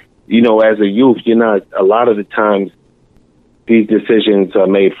 And, you know, as a youth, a lot of the times these decisions are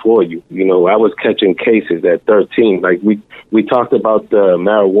made for you. You know, I was catching cases at 13. Like we talked about the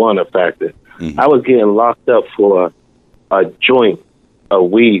marijuana factor. Mm-hmm. I was getting locked up for a joint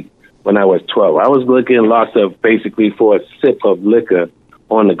of weed when I was 12. I was getting locked up basically for a sip of liquor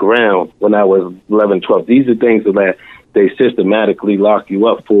on the ground when I was 11, 12. These are things that they systematically lock you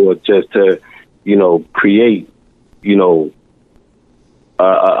up for, just to, you know, create, you know,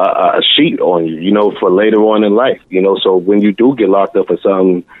 a sheet on you, you know, for later on in life, you know. So when you do get locked up for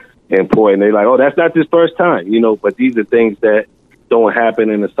something important, they're like, oh, that's not this first time, you know. But these are things that don't happen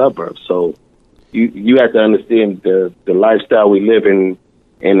in the suburbs. So you have to understand the lifestyle we live in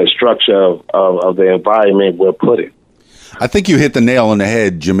and the structure of the environment we're put in. I think you hit the nail on the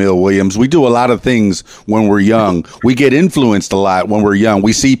head, Jameel Williams. We do a lot of things when we're young. We get influenced a lot when we're young.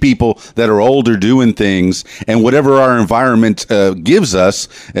 We see people that are older doing things, and whatever our environment gives us,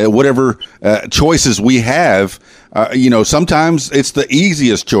 whatever choices we have, you know, sometimes it's the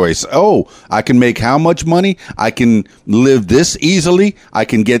easiest choice. Oh, I can make how much money? I can live this easily. I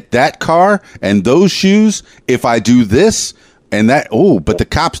can get that car and those shoes if I do this and that. Oh, but the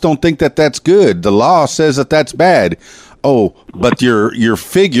cops don't think that that's good. The law says that that's bad. Oh, but your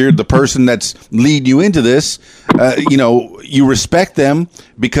figure, the person that's leading you into this, you know, you respect them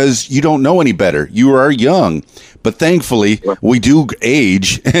because you don't know any better. You are young, but thankfully we do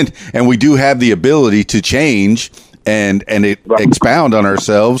age and we do have the ability to change and expound on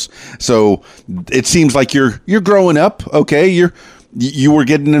ourselves. So it seems like you're growing up. Okay, you were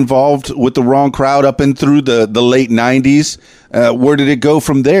getting involved with the wrong crowd up and through the late 90s. Where did it go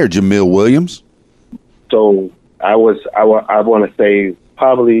from there, Jameel Williams? So I want to say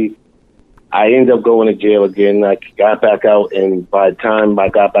probably I ended up going to jail again. I got back out, and by the time I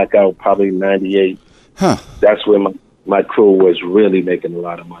got back out, probably 98, that's when my crew was really making a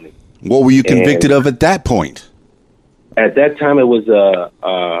lot of money. What were you convicted of at that point? At that time, it was a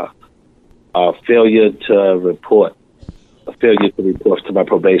failure to report. A failure to report to my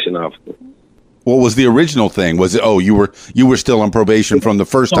probation officer. What was the original thing? Was it, you were still on probation from the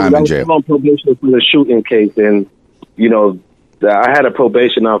first time in jail? I was on probation for the shooting case, and, you know, I had a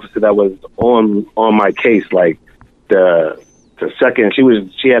probation officer that was on my case like the second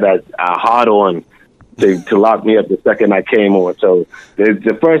she had a hard on to lock me up the second I came on. So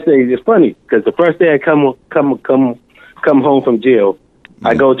the first day, it's funny because the first day I come home from jail,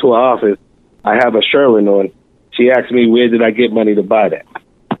 I go to her office. I have a Sherlin on. She asked me where did I get money to buy that.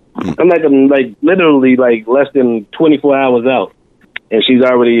 I'm like literally like less than 24 hours out, and she's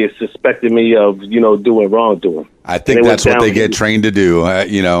already suspecting me of doing wrongdoing. I think that's what they get trained to do.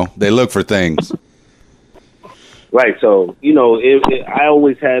 They look for things. Right. So I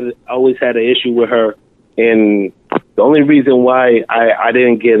always had an issue with her, and the only reason why I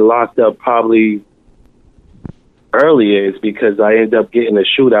didn't get locked up probably earlier is because I ended up getting a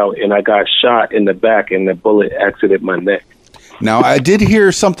shootout and I got shot in the back and the bullet exited my neck. Now, I did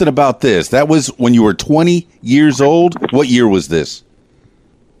hear something about this. That was when you were 20 years old. What year was this?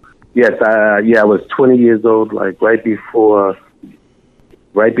 Yes, I was 20 years old, like right before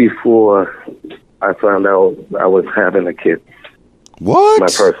I found out I was having a kid. What? My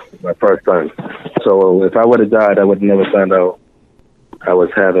first son. So if I would have died, I would have never found out I was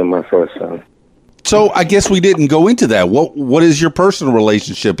having my first son. So I guess we didn't go into that. What is your personal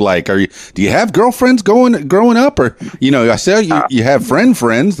relationship like? Do you have girlfriends growing up, or I say you have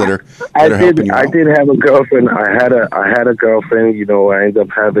friends that are helping you out? I did have a girlfriend. I had a girlfriend. I ended up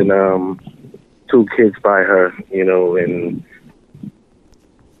having 2 kids by her. And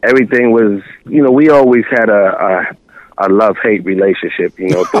everything was. We always had a love-hate relationship.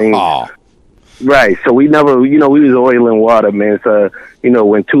 Things. Right. So we never. We was oil and water, man. So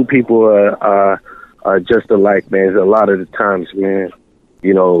when 2 people are just alike, man. A lot of the times, man,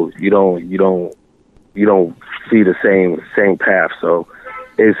 you don't see the same path. So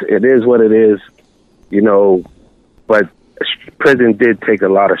it is what it is, But prison did take a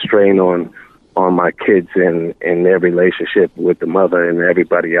lot of strain on my kids and their relationship with the mother and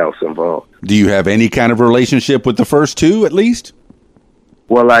everybody else involved. Do you have any kind of relationship with the first 2, at least?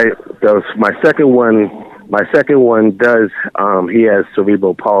 Well, my second one does. He has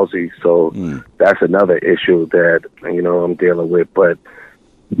cerebral palsy, so that's another issue that I'm dealing with. But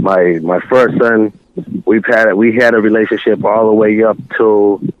my first son, we had a relationship all the way up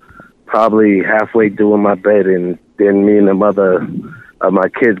till probably halfway doing my bed, and then me and the mother of my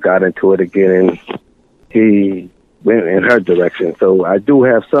kids got into it again, and he went in her direction. So I do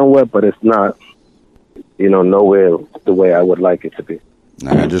have somewhat, but it's not nowhere the way I would like it to be.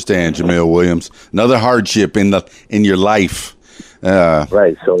 I understand, Jameel Williams. Another hardship in your life.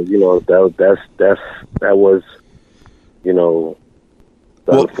 Right. So that was the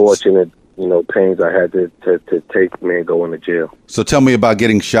unfortunate pains I had to take, man, going to jail. So tell me about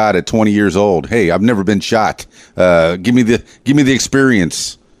getting shot at 20 years old. Hey, I've never been shot. Give me the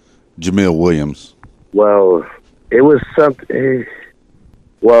experience, Jameel Williams. Well, it was something.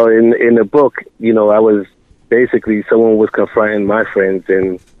 Well, in the book, I was. Basically, someone was confronting my friends,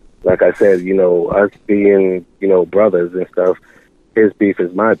 and like I said, us being, brothers and stuff, his beef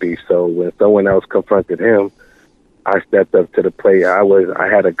is my beef. So when someone else confronted him, I stepped up to the plate. I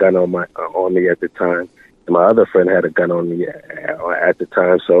had a gun on me at the time, and my other friend had a gun on me at the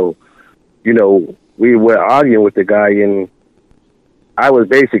time. So, we were arguing with the guy, and I was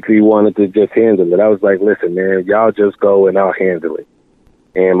basically wanted to just handle it. I was like, listen, man, y'all just go and I'll handle it.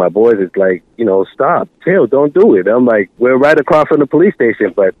 And my boys is like, stop, chill, don't do it. I'm like, we're right across from the police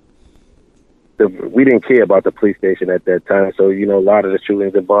station, but we didn't care about the police station at that time. So, a lot of the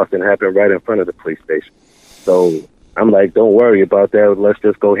shootings in Boston happened right in front of the police station. So I'm like, don't worry about that. Let's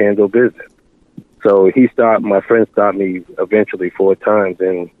just go handle business. So my friend stopped me eventually 4 times,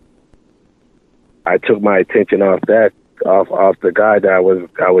 and I took my attention off the guy that I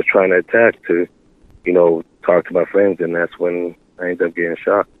was trying to attack to, talk to my friends, and that's when I ended up getting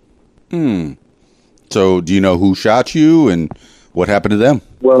shot. So do you know who shot you and what happened to them?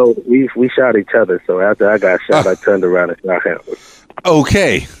 Well, we shot each other. So after I got shot, I turned around and shot him.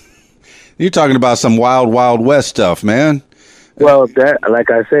 Okay. You're talking about some wild, wild west stuff, man. Well, that,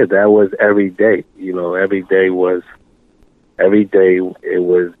 like I said, that was every day. Every day it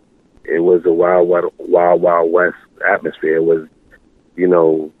was a wild, wild west atmosphere. It was,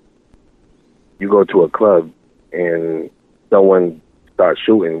 you go to a club and someone starts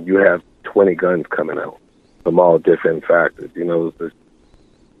shooting, you have 20 guns coming out from all different factors. That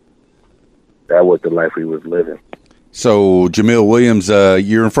was the life we was living. So, Jameel Williams,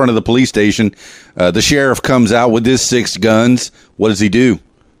 you're in front of the police station. The sheriff comes out with his 6 guns. What does he do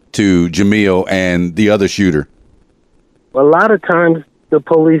to Jameel and the other shooter? A lot of times the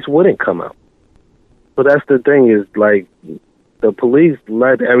police wouldn't come out. So that's the thing is, like, the police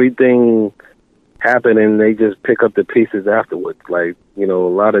let everything happen and they just pick up the pieces afterwards. Like, a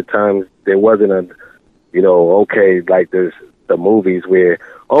lot of times there wasn't okay, like the movies where,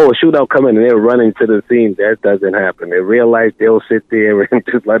 a shootout coming and they're running to the scene. That doesn't happen. In real life, they'll sit there and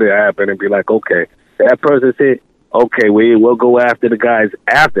just let it happen and be like, okay, that person's hit. Okay, we'll go after the guys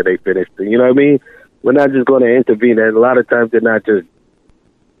after they finish. You know what I mean? We're not just going to intervene. And a lot of times they're not just,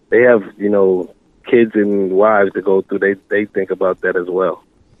 they have, kids and wives to go through. They think about that as well.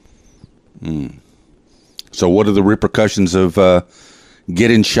 So what are the repercussions of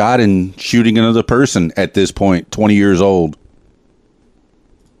getting shot and shooting another person at this point, 20 years old?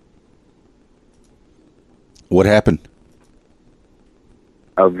 What happened?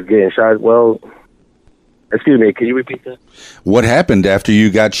 I was getting shot. Well, excuse me, can you repeat that? What happened after you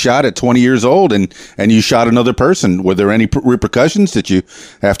got shot at 20 years old and you shot another person? Were there any repercussions? Did you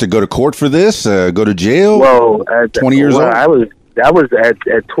have to go to court for this? Go to jail? Well, at 20 years old? I was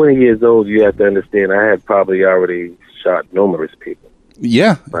at 20 years old. You have to understand, I had probably already shot numerous people.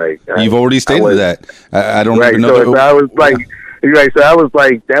 Yeah, you've already stated that. I don't even know. So I was like,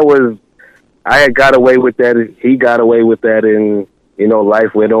 that was. I had got away with that. He got away with that, and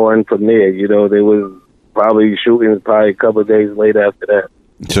life went on from there. There was probably shootings a couple of days later after that.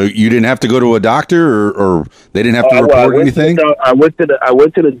 So you didn't have to go to a doctor, or they didn't have to report anything? I went to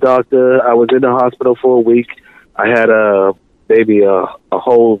the doctor. I was in the hospital for a week. I had a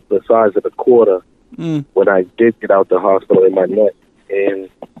hole the size of a quarter when I did get out the hospital in my neck, and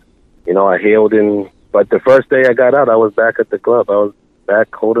I healed. But the first day I got out, I was back at the club. I was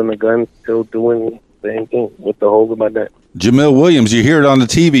back holding the gun, still doing the same thing with the hole in my neck. Jameel Williams, you hear it on the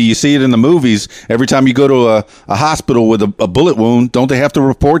TV, you see it in the movies. Every time you go to a hospital with a bullet wound, don't they have to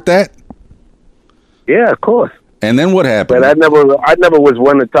report that? Yeah, of course. And then what happened? But I never was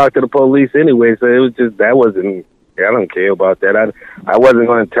one to talk to the police anyway, so it was just, I don't care about that. I wasn't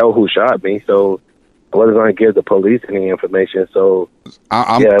going to tell who shot me, so I wasn't going to give the police any information. So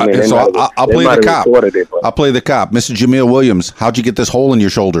I'll play the cop. I'll play the cop. Mr. Jameel Williams, how'd you get this hole in your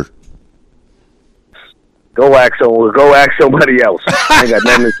shoulder? Go ask somebody else. I got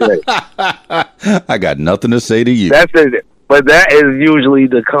nothing to say. I got nothing to say to you. That's it. But that is usually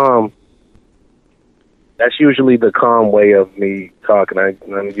the calm. That's usually the calm way of me talking.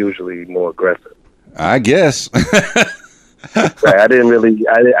 I'm usually more aggressive. I guess. Right,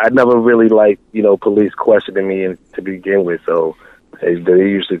 I never really liked, police questioning me to begin with, so they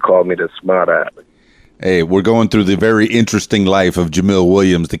usually call me the smart aleck. Hey, we're going through the very interesting life of Jameel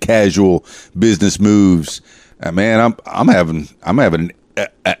Williams, the casual business moves. Man, I'm having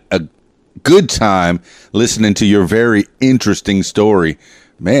a good time listening to your very interesting story.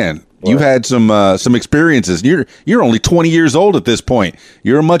 Man, you've had some experiences. You're only 20 years old at this point.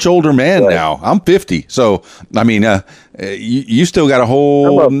 You're a much older man now. I'm 50. So, I mean, you still got a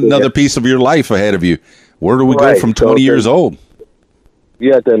whole another piece of your life ahead of you. Where do we go from 20 years old?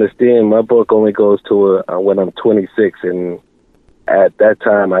 You have to understand, my book only goes to when I'm 26, and at that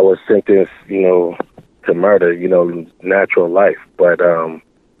time I was sentenced, to murder, natural life. But I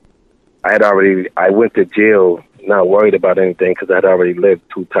went to jail not worried about anything because I'd already lived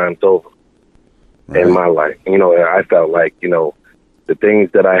 2 times over in my life. I felt like, the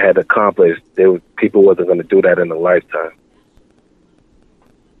things that I had accomplished, people wasn't going to do that in a lifetime.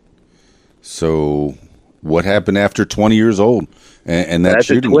 So what happened after 20 years old and that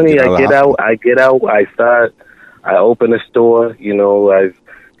after shooting? 20, I get out, I open a store,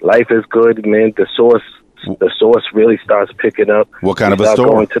 life is good, man. The source really starts picking up. What kind of a store?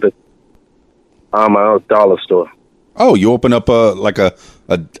 Going to the my dollar store. Oh, you open up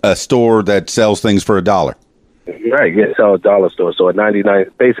a store that sells things for $1. Right, yeah, sell a dollar store. So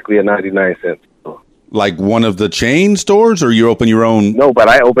basically a 99-cent store. Like one of the chain stores, or you open your own? No, but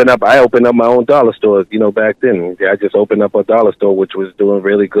I opened up my own dollar store, back then. I just opened up a dollar store, which was doing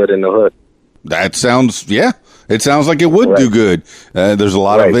really good in the hood. That sounds, it sounds like it would do good. There's a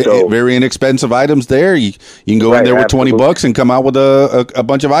lot of very inexpensive items there. You can go in there with $20 and come out with a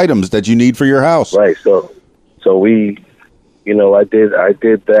bunch of items that you need for your house. Right. So we, I did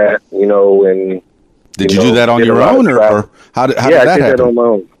that, and. Did you do that on your own, or how did that happen? I did that on my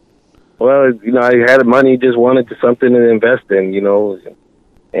own. Well, I had money, just wanted something to invest in,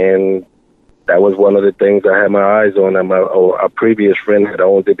 and that was one of the things I had my eyes on. A previous friend had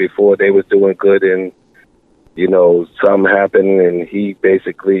owned it before. They was doing good, and, something happened, and he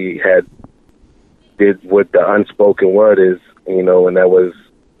basically did what the unspoken word is, and that was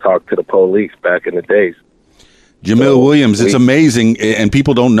talk to the police back in the days. Jameel Williams, it's amazing, and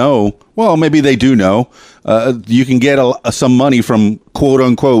people don't know. Well, maybe they do know. You can get some money from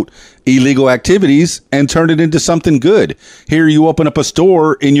quote-unquote illegal activities and turn it into something good. Here you open up a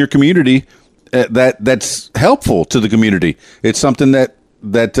store in your community that's helpful to the community. It's something that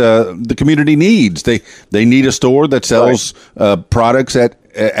the community needs. They need a store that sells products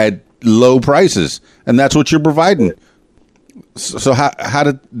at low prices, and that's what you're providing. So how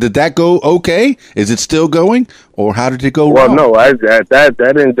did that go? Okay, is it still going, or how did it go wrong? Well, no, I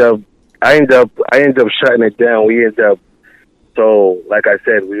ended up shutting it down. We ended up, so like I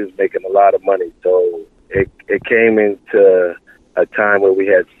said, we was making a lot of money. So it came into a time where we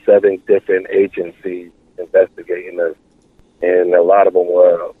had 7 different agencies investigating us, and a lot of them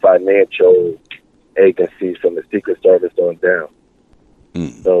were financial agencies from the Secret Service on down.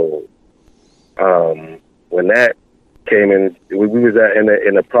 So when that came in, we was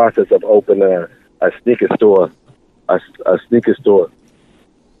in the process of opening a sneaker store. A sneaker store.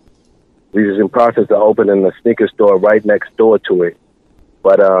 We was in process of opening a sneaker store right next door to it,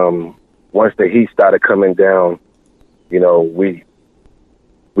 but once the heat started coming down, we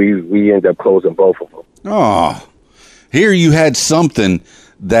ended up closing both of them. Oh, here you had something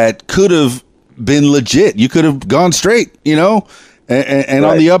that could have been legit. You could have gone straight, and right.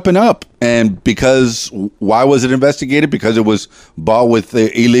 On the up and up. And why was it investigated? Because it was bought with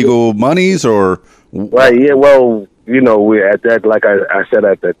illegal monies, or right? Yeah. Well, we at that, like I said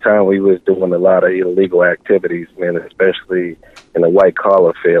at the time, we was doing a lot of illegal activities, man, especially in the white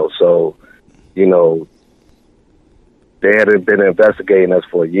collar field. So, they had been investigating us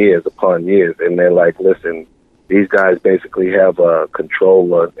for years upon years, and they're like, listen, these guys basically have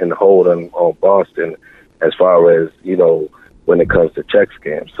control and hold on Boston as far as, when it comes to check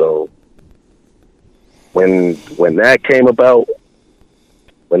scams. So when that came about,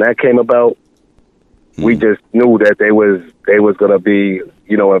 we just knew that they was going to be,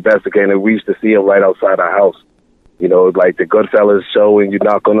 investigating. We used to see them right outside our house, like the Goodfellas show, and you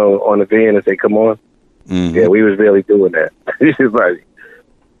knock on the van and say, come on. Mm-hmm. Yeah, we was really doing that. Like,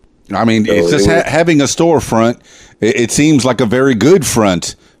 I mean, so it's just having a storefront. It seems like a very good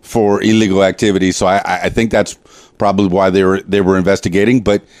front for illegal activity. So I think that's probably why they were investigating.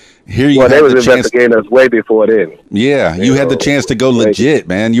 But here you they was investigating us way before then. Yeah, you had the chance to go legit,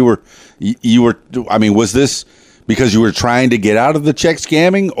 man. You were. I mean, was this because you were trying to get out of the check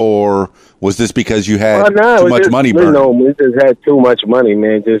scamming, or was this because you had too much money burning? We just had too much money,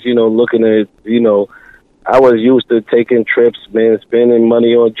 man. Just looking at I was used to taking trips, man, spending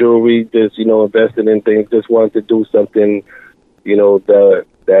money on jewelry, just, investing in things, just wanted to do something, that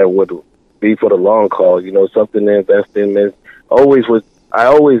would be for the long haul, something to invest in, man. I always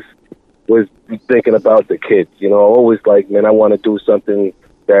was thinking about the kids, always like, man, I want to do something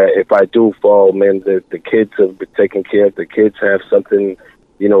that if I do fall, man, the kids have been taken care of, the kids have something,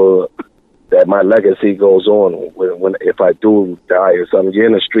 that my legacy goes on when if I do die or something. You're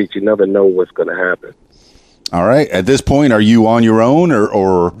in the streets, you never know what's going to happen. All right. At this point, are you on your own,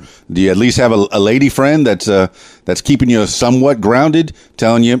 or do you at least have a lady friend that's keeping you somewhat grounded,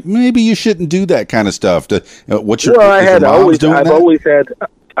 telling you maybe you shouldn't do that kind of stuff? What's your? Well,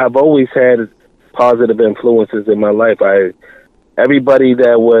 I've always had positive influences in my life. Everybody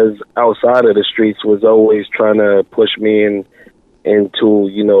that was outside of the streets was always trying to push me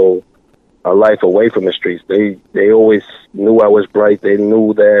into a life away from the streets. They always knew I was bright. They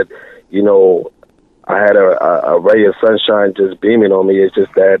knew that I had a ray of sunshine just beaming on me. It's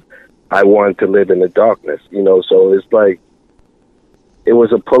just that I wanted to live in the darkness, so it's like it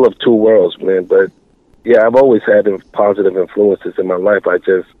was a pull of two worlds, man. But yeah, I've always had positive influences in my life. I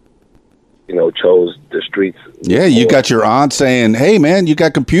just, chose the streets. Yeah, you got your aunt saying, hey, man, you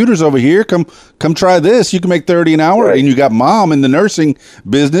got computers over here. Come try this. You can make $30 an hour. Right. And you got mom in the nursing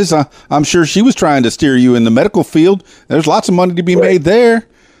business. I'm sure she was trying to steer you in the medical field. There's lots of money to be made there.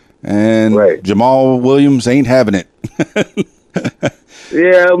 And Jamal Williams ain't having it.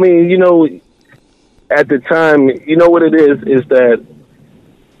 Yeah, I mean, at the time, what it is that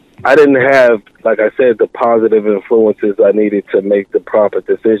I didn't have, like I said, the positive influences I needed to make the proper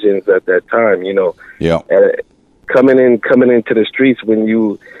decisions at that time, Yeah. Coming into the streets,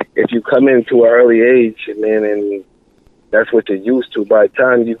 if you come into an early age, man, and that's what you're used to, by the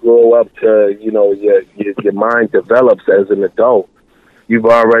time you grow up to, your mind develops as an adult, you've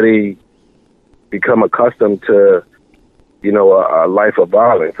already become accustomed to, a life of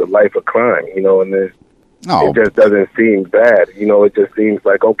violence, a life of crime, and it just doesn't seem bad. It just seems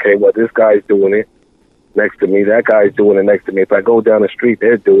like, okay, well, this guy's doing it next to me. That guy's doing it next to me. If I go down the street,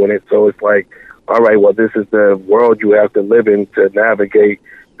 they're doing it. So it's like, all right, well, this is the world you have to live in to navigate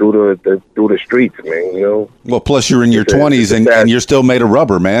through the streets, man, Well, plus you're in your 20s and you're still made of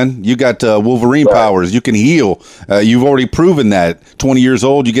rubber, man. You got Wolverine powers. You can heal. You've already proven that. 20 years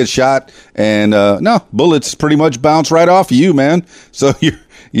old, you get shot, and bullets pretty much bounce right off of you, man. So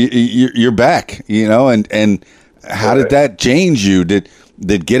you're back, and how did that change you?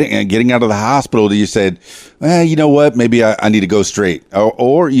 that getting out of the hospital, that you said, you know what, maybe I need to go straight,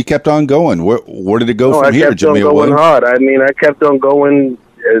 or you kept on going? Where did it go from here, I kept on Jameel? going hard. I mean, I kept on going.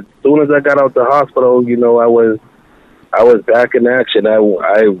 As soon as I got out the hospital, you know, I was back in action.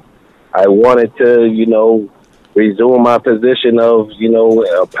 I wanted to, you know, resume my position of, you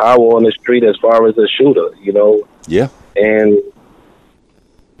know, power on the street as far as a shooter, you know. Yeah. And,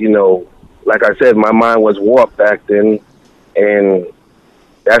 you know, like I said, my mind was warped back then, and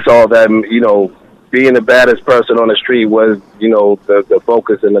that's all that, you know, being the baddest person on the street was, you know, the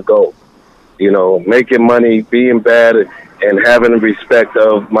focus and the goal. You know, making money, being bad, and having the respect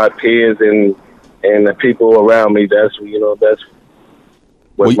of my peers and the people around me. That's, you know, that's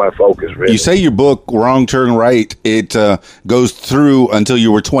was my focus, really. You say your book, Wrong Turn Right, it goes through until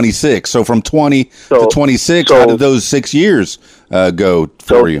you were 26. So from 20 to 26, how did those 6 years go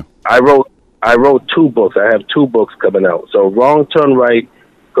for you? I wrote 2 books. I have 2 books coming out. So Wrong Turn Right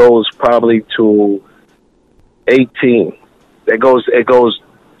goes probably to 18. It goes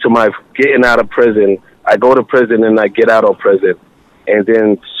to my getting out of prison. I go to prison and I get out of prison, and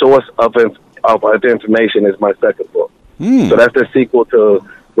then Source of Information is my second book. So that's the sequel to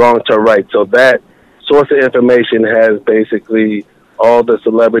Wrong Turn Right. So that Source of Information has basically all the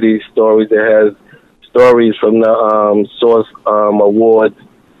celebrity stories. It has stories from the Source Awards,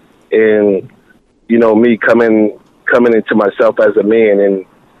 and, you know, me coming into myself as a man, and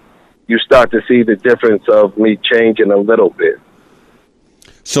you start to see the difference of me changing a little bit.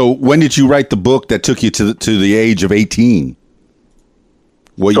 So when did you write the book that took you to the age of 18?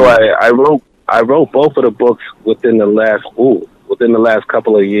 I wrote both of the books within the last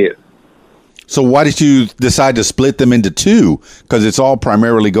couple of years. So why did you decide to split them into 2? Because it's all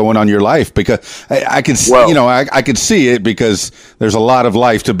primarily going on your life. Because I could, I could see it, because there's a lot of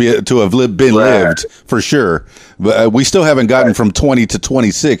life to have been lived, for sure. But we still haven't gotten from 20 to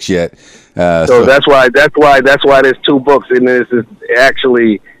 26 yet. So that's why there's 2 books, and this is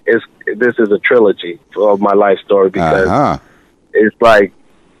a trilogy of my life story, because it's like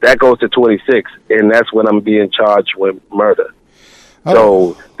that goes to 26, and that's when I'm being charged with murder.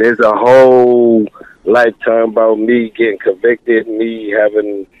 So there's a whole lifetime about me getting convicted, me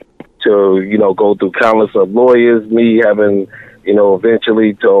having to, you know, go through countless of lawyers, me having, you know,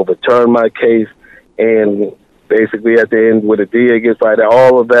 eventually to overturn my case, and basically at the end, with a DA gets fired,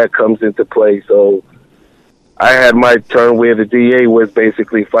 all of that comes into play. So I had my turn where the DA was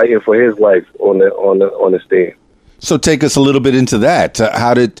basically fighting for his life on the stand. So take us a little bit into that.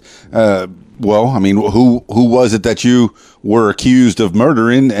 How did? Who was it that you were accused of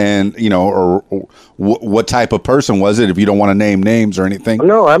murdering, and, you know, or what type of person was it, if you don't want to name names or anything?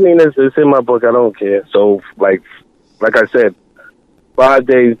 No, I mean, it's in my book. I don't care. So, like I said, 5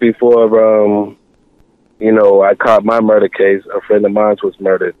 days before, you know, I caught my murder case, a friend of mine was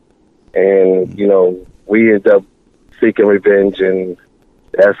murdered, and, you know, we ended up seeking revenge, and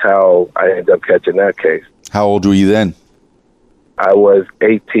that's how I ended up catching that case. How old were you then? I was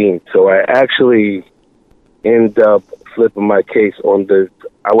 18, so I actually ended up flipping my case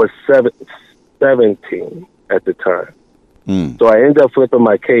I was 17 at the time. So I ended up flipping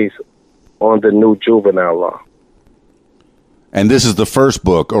my case on the new juvenile law. And this is the first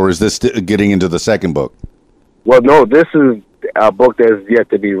book, or is this getting into the second book? Well, no, this is a book that's yet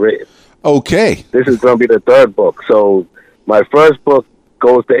to be written. Okay. This is going to be the third book. So my first book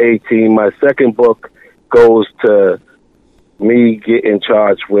goes to 18. My second book goes to me getting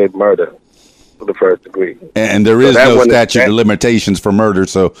charged with murder for the first degree. And there is no statute of limitations for murder,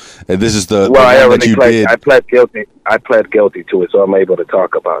 so this is the one that you did. I pled guilty. I pled guilty to it, so I'm able to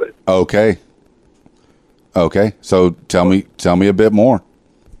talk about it. Okay. So tell me a bit more.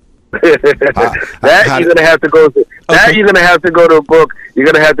 You're gonna have to go to. That you're gonna have to go to a book. You're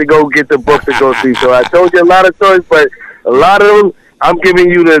gonna have to go get the book to go see. So I told you a lot of stories, but a lot of them, I'm giving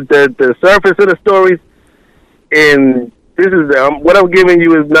you the surface of the stories, and this is what I'm giving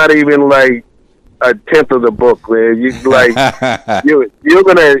you is not even like a tenth of the book, man. You like you're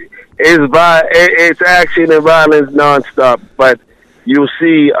gonna it's action and violence nonstop, but you'll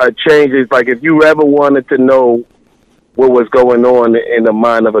see a change. It's like if you ever wanted to know what was going on in the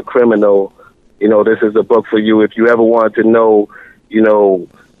mind of a criminal, you know, this is a book for you. If you ever wanted to know, you know,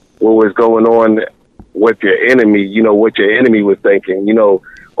 what was going on with your enemy, you know, what your enemy was thinking, you know,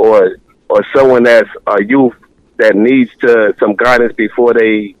 or someone that's a youth that needs some guidance before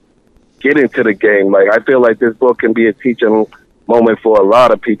they get into the game. Like, I feel like this book can be a teaching moment for a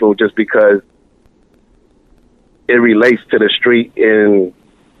lot of people just because it relates to the street, and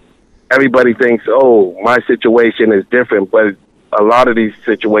everybody thinks, oh, my situation is different, but a lot of these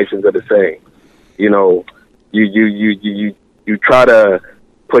situations are the same. You know, you you try to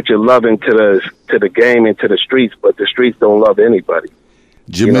put your love into the game, into the streets, but the streets don't love anybody.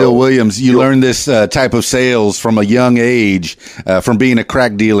 Jameel Williams, you learned this type of sales from a young age, from being a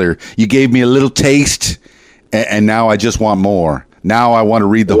crack dealer. You gave me a little taste, and now I just want more. Now I want to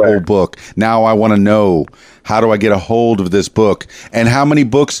read the whole book. Now I want to know, how do I get a hold of this book? And how many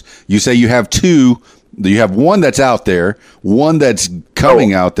books? You say you have two. You have one that's out there, one that's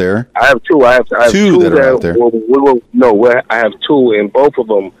coming out there. I have two. I have two that are out there. I have two, and both of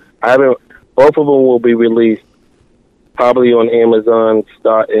them will be released probably on Amazon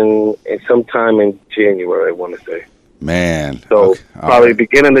starting sometime in January, I want to say. Man. So okay. probably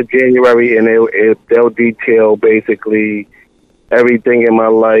beginning of January, and they'll detail basically everything in my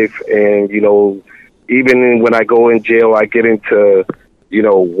life. And, even when I go in jail, I get into,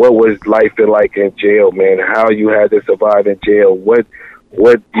 what was life like in jail, man, how you had to survive in jail, what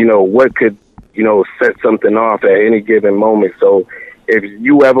could, set something off at any given moment. So if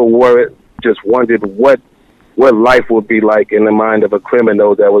you ever wondered what life would be like in the mind of a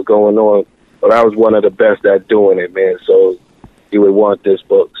criminal that was going on, well, I was one of the best at doing it, man. So you would want this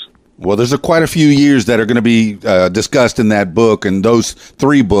book. Well, there's quite a few years that are going to be discussed in that book, and those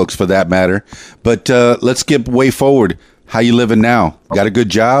 3 books for that matter. But let's skip way forward. How you living now? Got a good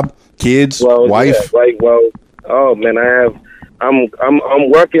job? Kids? Wife? Yeah, right. Well, oh man, I'm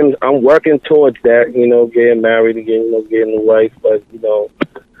working towards that. Getting married again. Getting a wife, but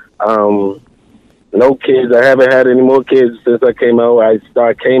no kids. I haven't had any more kids since I came out. I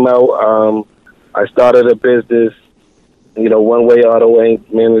started a business, One Way Auto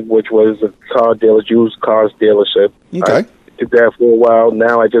Inc., which was a used cars dealership. Okay. I did that for a while.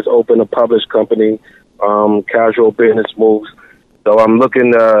 Now I just opened a published company, Casual Business Moves. So I'm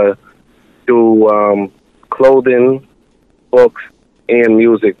looking to do clothing, books, and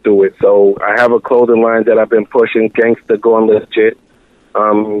music through it. So I have a clothing line that I've been pushing, Gangsta Going Legit.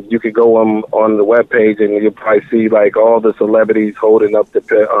 You could go on the webpage and you'll probably see like all the celebrities holding up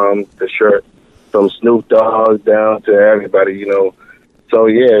the shirt, from Snoop Dogg down to everybody, So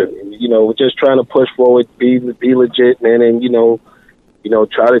yeah, just trying to push forward, be legit, man, and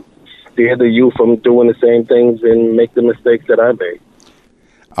try to steer the youth from doing the same things and make the mistakes that I made.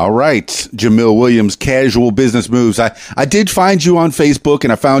 All right, Jameel Williams, Casual Business Moves. I did find you on Facebook,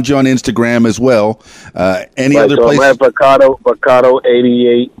 and I found you on Instagram as well. Any other place? I'm at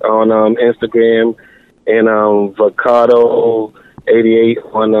Vacado88 on Instagram, and Vacado88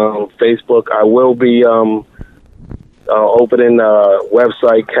 on Facebook. I will be opening a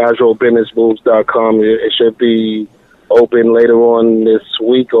website, casualbusinessmoves.com. It should be open later on this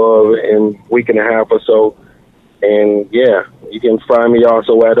week or in a week and a half or so. And yeah, you can find me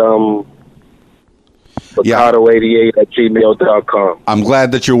also at Vacado88 at gmail.com. I'm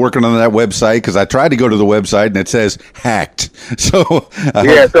glad that you're working on that website, because I tried to go to the website and it says hacked. So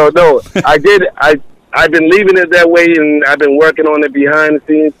yeah, so no, I've been leaving it that way, and I've been working on it behind the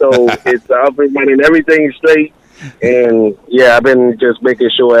scenes, so it's up and running, everything straight. And yeah, I've been just making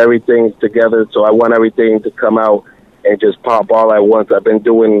sure everything's together, so I want everything to come out and just pop all at once. I've been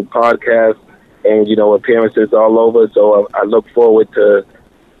doing podcasts and, appearances all over, so I look forward to,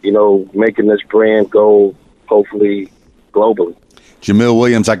 making this brand go, hopefully, globally. Jameel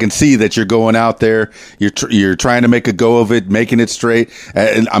Williams, I can see that you're going out there. You're trying to make a go of it, making it straight.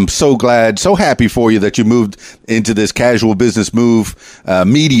 And I'm so glad, so happy for you that you moved into this Casual Business Move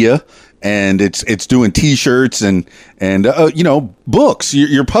media. And it's doing T-shirts and books.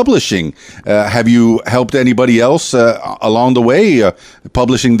 You're publishing. Have you helped anybody else along the way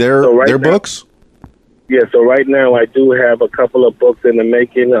publishing their books? Yeah. So right now I do have a couple of books in the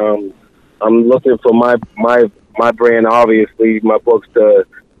making. I'm looking for my brand, obviously, my books to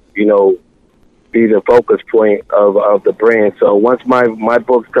be the focus point of the brand. So once my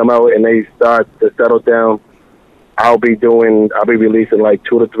books come out and they start to settle down, I'll be releasing like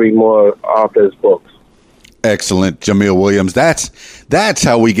 2 to 3 more authors' books. Excellent, Jameel Williams. That's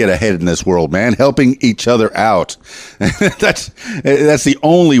how we get ahead in this world, man. Helping each other out. That's the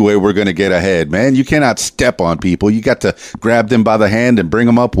only way we're going to get ahead, man. You cannot step on people. You got to grab them by the hand and bring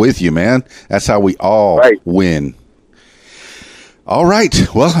them up with you, man. That's how we all win. All right.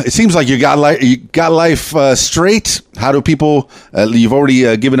 Well, it seems like you got life straight. How do people? You've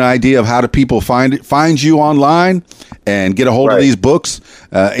already given an idea of how do people find you online and get a hold of these books,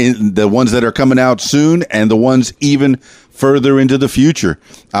 in the ones that are coming out soon and the ones even further into the future.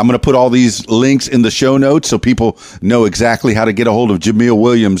 I'm going to put all these links in the show notes so people know exactly how to get a hold of Jameel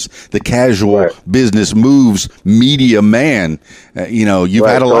Williams, the Casual Business Moves media man. You've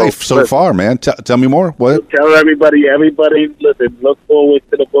had a life so far, man. Tell me more. What? Tell everybody, listen, look forward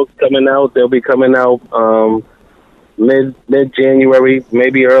to the books coming out. They'll be coming out mid January,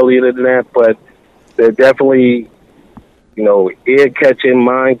 maybe earlier than that, but they're definitely, ear catching,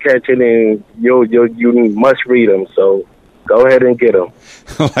 mind catching, and you must read them. So go ahead and get them.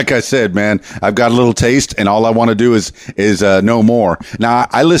 Like I said, man, I've got a little taste, and all I want to do is know more. Now,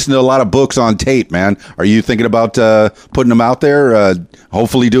 I listen to a lot of books on tape, man. Are you thinking about putting them out there?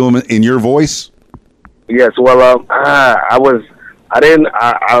 Hopefully, do them in your voice. Yes. Well, I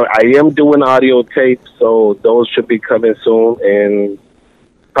am doing audio tapes, so those should be coming soon, and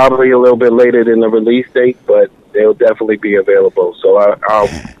probably a little bit later than the release date, but they'll definitely be available. So I'll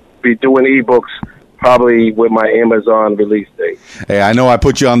be doing ebooks probably with my Amazon release date. Hey, I know I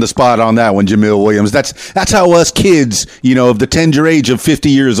put you on the spot on that one, Jameel Williams. That's how us kids, of the tender age of 50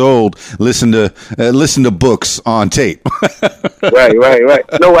 years old, listen to books on tape. Right.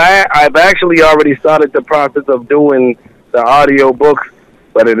 No, I've actually already started the process of doing the audio books,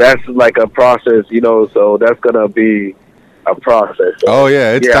 but that's like a process, so that's gonna be a process. So, oh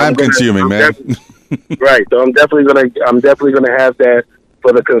yeah, it's time consuming, man. Right. So I'm definitely gonna have that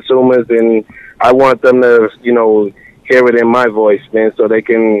for the consumers, and I want them to, hear it in my voice, man, so they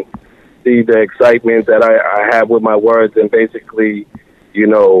can see the excitement that I have with my words and basically,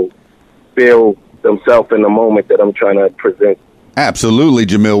 feel themselves in the moment that I'm trying to present. Absolutely,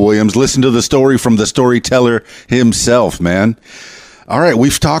 Jameel Williams. Listen to the story from the storyteller himself, man. All right,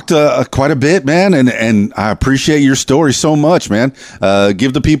 we've talked quite a bit, man, and I appreciate your story so much, man.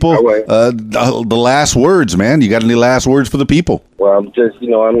 Give the people the last words, man. You got any last words for the people? Well, I'm just,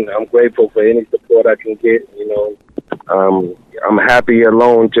 I'm grateful for any support I can get. I'm happy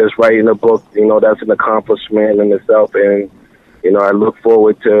alone just writing a book. That's an accomplishment in itself, and I look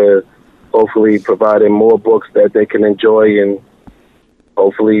forward to hopefully providing more books that they can enjoy, and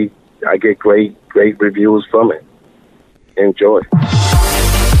hopefully I get great reviews from it. Enjoy.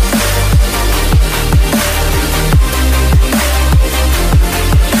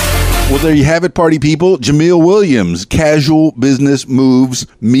 Well, there you have it, party people. Jameel Williams, Casual Business Moves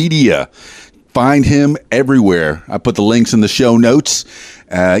Media. Find him everywhere. I put the links in the show notes.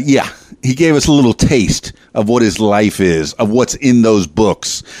 He gave us a little taste of what his life is, of what's in those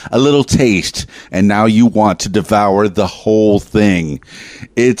books. A little taste, and now you want to devour the whole thing.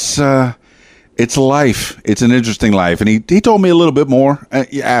 It's life. It's an interesting life. And he told me a little bit more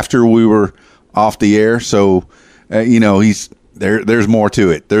after we were off the air. So, there's more to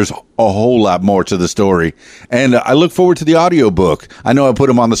it. There's a whole lot more to the story. And I look forward to the audiobook. I know I put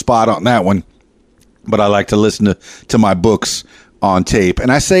him on the spot on that one, but I like to listen to my books on tape.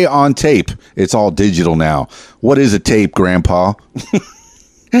 And I say on tape. It's all digital now. What is a tape, Grandpa?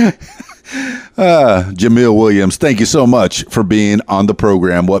 Jameel Williams, thank you so much for being on the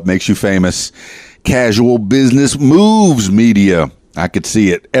program. What makes you famous? Casual Business Moves Media. I could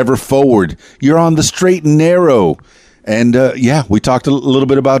see it. Ever forward. You're on the straight and narrow. And we talked a little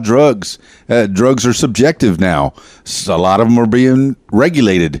bit about drugs. Drugs are subjective now. So a lot of them are being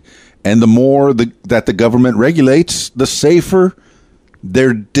regulated. And the more that the government regulates, the safer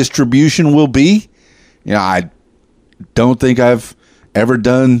their distribution will be. I don't think I've ever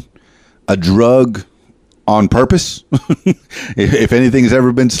done a drug on purpose. If anything's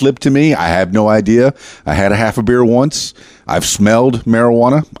ever been slipped to me, I have no idea. I had a half a beer once. I've smelled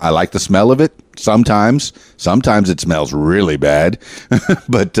marijuana. I like the smell of it. Sometimes it smells really bad,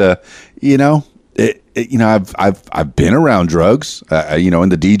 but I've been around drugs. In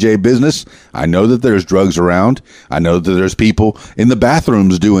the DJ business, I know that there's drugs around. I know that there's people in the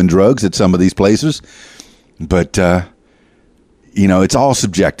bathrooms doing drugs at some of these places, but it's all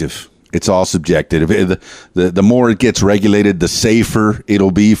subjective. It's all subjective. The more it gets regulated, the safer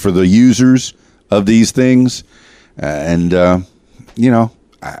it'll be for the users of these things. I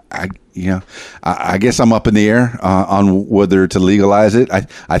guess I'm up in the air on whether to legalize it.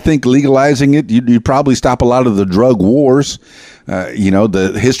 I think legalizing it, you'd probably stop a lot of the drug wars.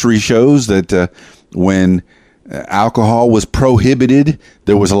 The history shows that when alcohol was prohibited,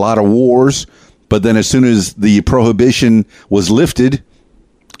 there was a lot of wars. But then as soon as the prohibition was lifted,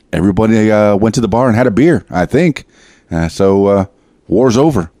 everybody went to the bar and had a beer, I think. So war's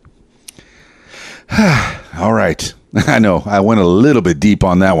over. All right. I know. I went a little bit deep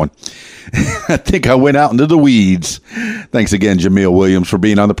on that one. I think I went out into the weeds. Thanks again, Jameel Williams, for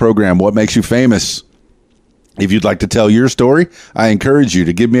being on the program. What makes you famous? If you'd like to tell your story, I encourage you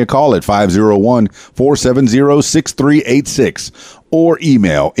to give me a call at 501-470-6386 or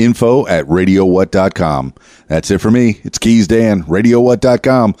email info@radiowhat.com. That's it for me. It's Keys Dan,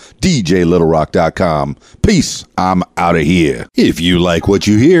 radiowhat.com, djlittlerock.com. Peace. I'm out of here. If you like what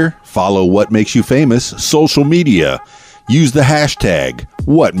you hear, follow What Makes You Famous social media. Use the hashtag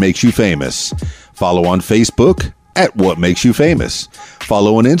What Makes You Famous. Follow on Facebook at What Makes You Famous.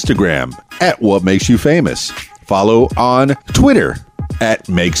 Follow on Instagram at What Makes You Famous. Follow on Twitter at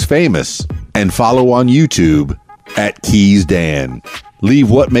Makes Famous. And follow on YouTube at Keys Dan. Leave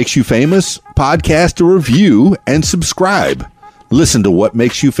What Makes You Famous podcast a review and subscribe. Listen to What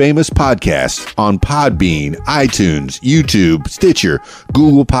Makes You Famous podcast on Podbean, iTunes, YouTube, Stitcher,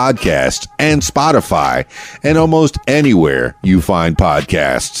 Google Podcasts, and Spotify, and almost anywhere you find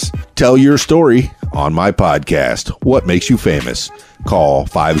podcasts. Tell your story on my podcast, What Makes You Famous. Call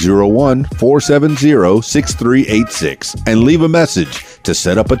 501-470-6386 and leave a message to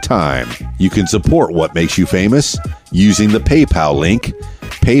set up a time. You can support What Makes You Famous using the PayPal link,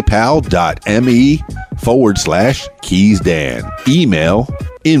 paypal.me/KeysDan. Email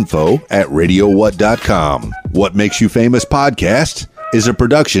info@radiowhat.com. What Makes You Famous podcast is a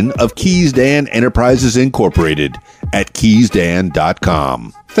production of Keys Dan Enterprises Incorporated at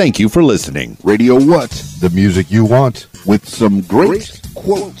keysdan.com. Thank you for listening. Radio What? The music you want with some great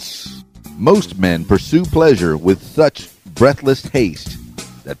quotes. Most men pursue pleasure with such breathless haste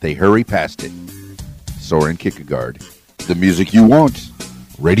that they hurry past it. Soren Kierkegaard. The music you want.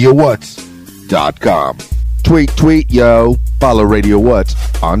 RadioWhat.com. Tweet, yo. Follow Radio What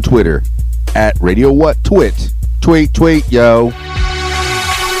on Twitter at Radio What Twit. Tweet, yo.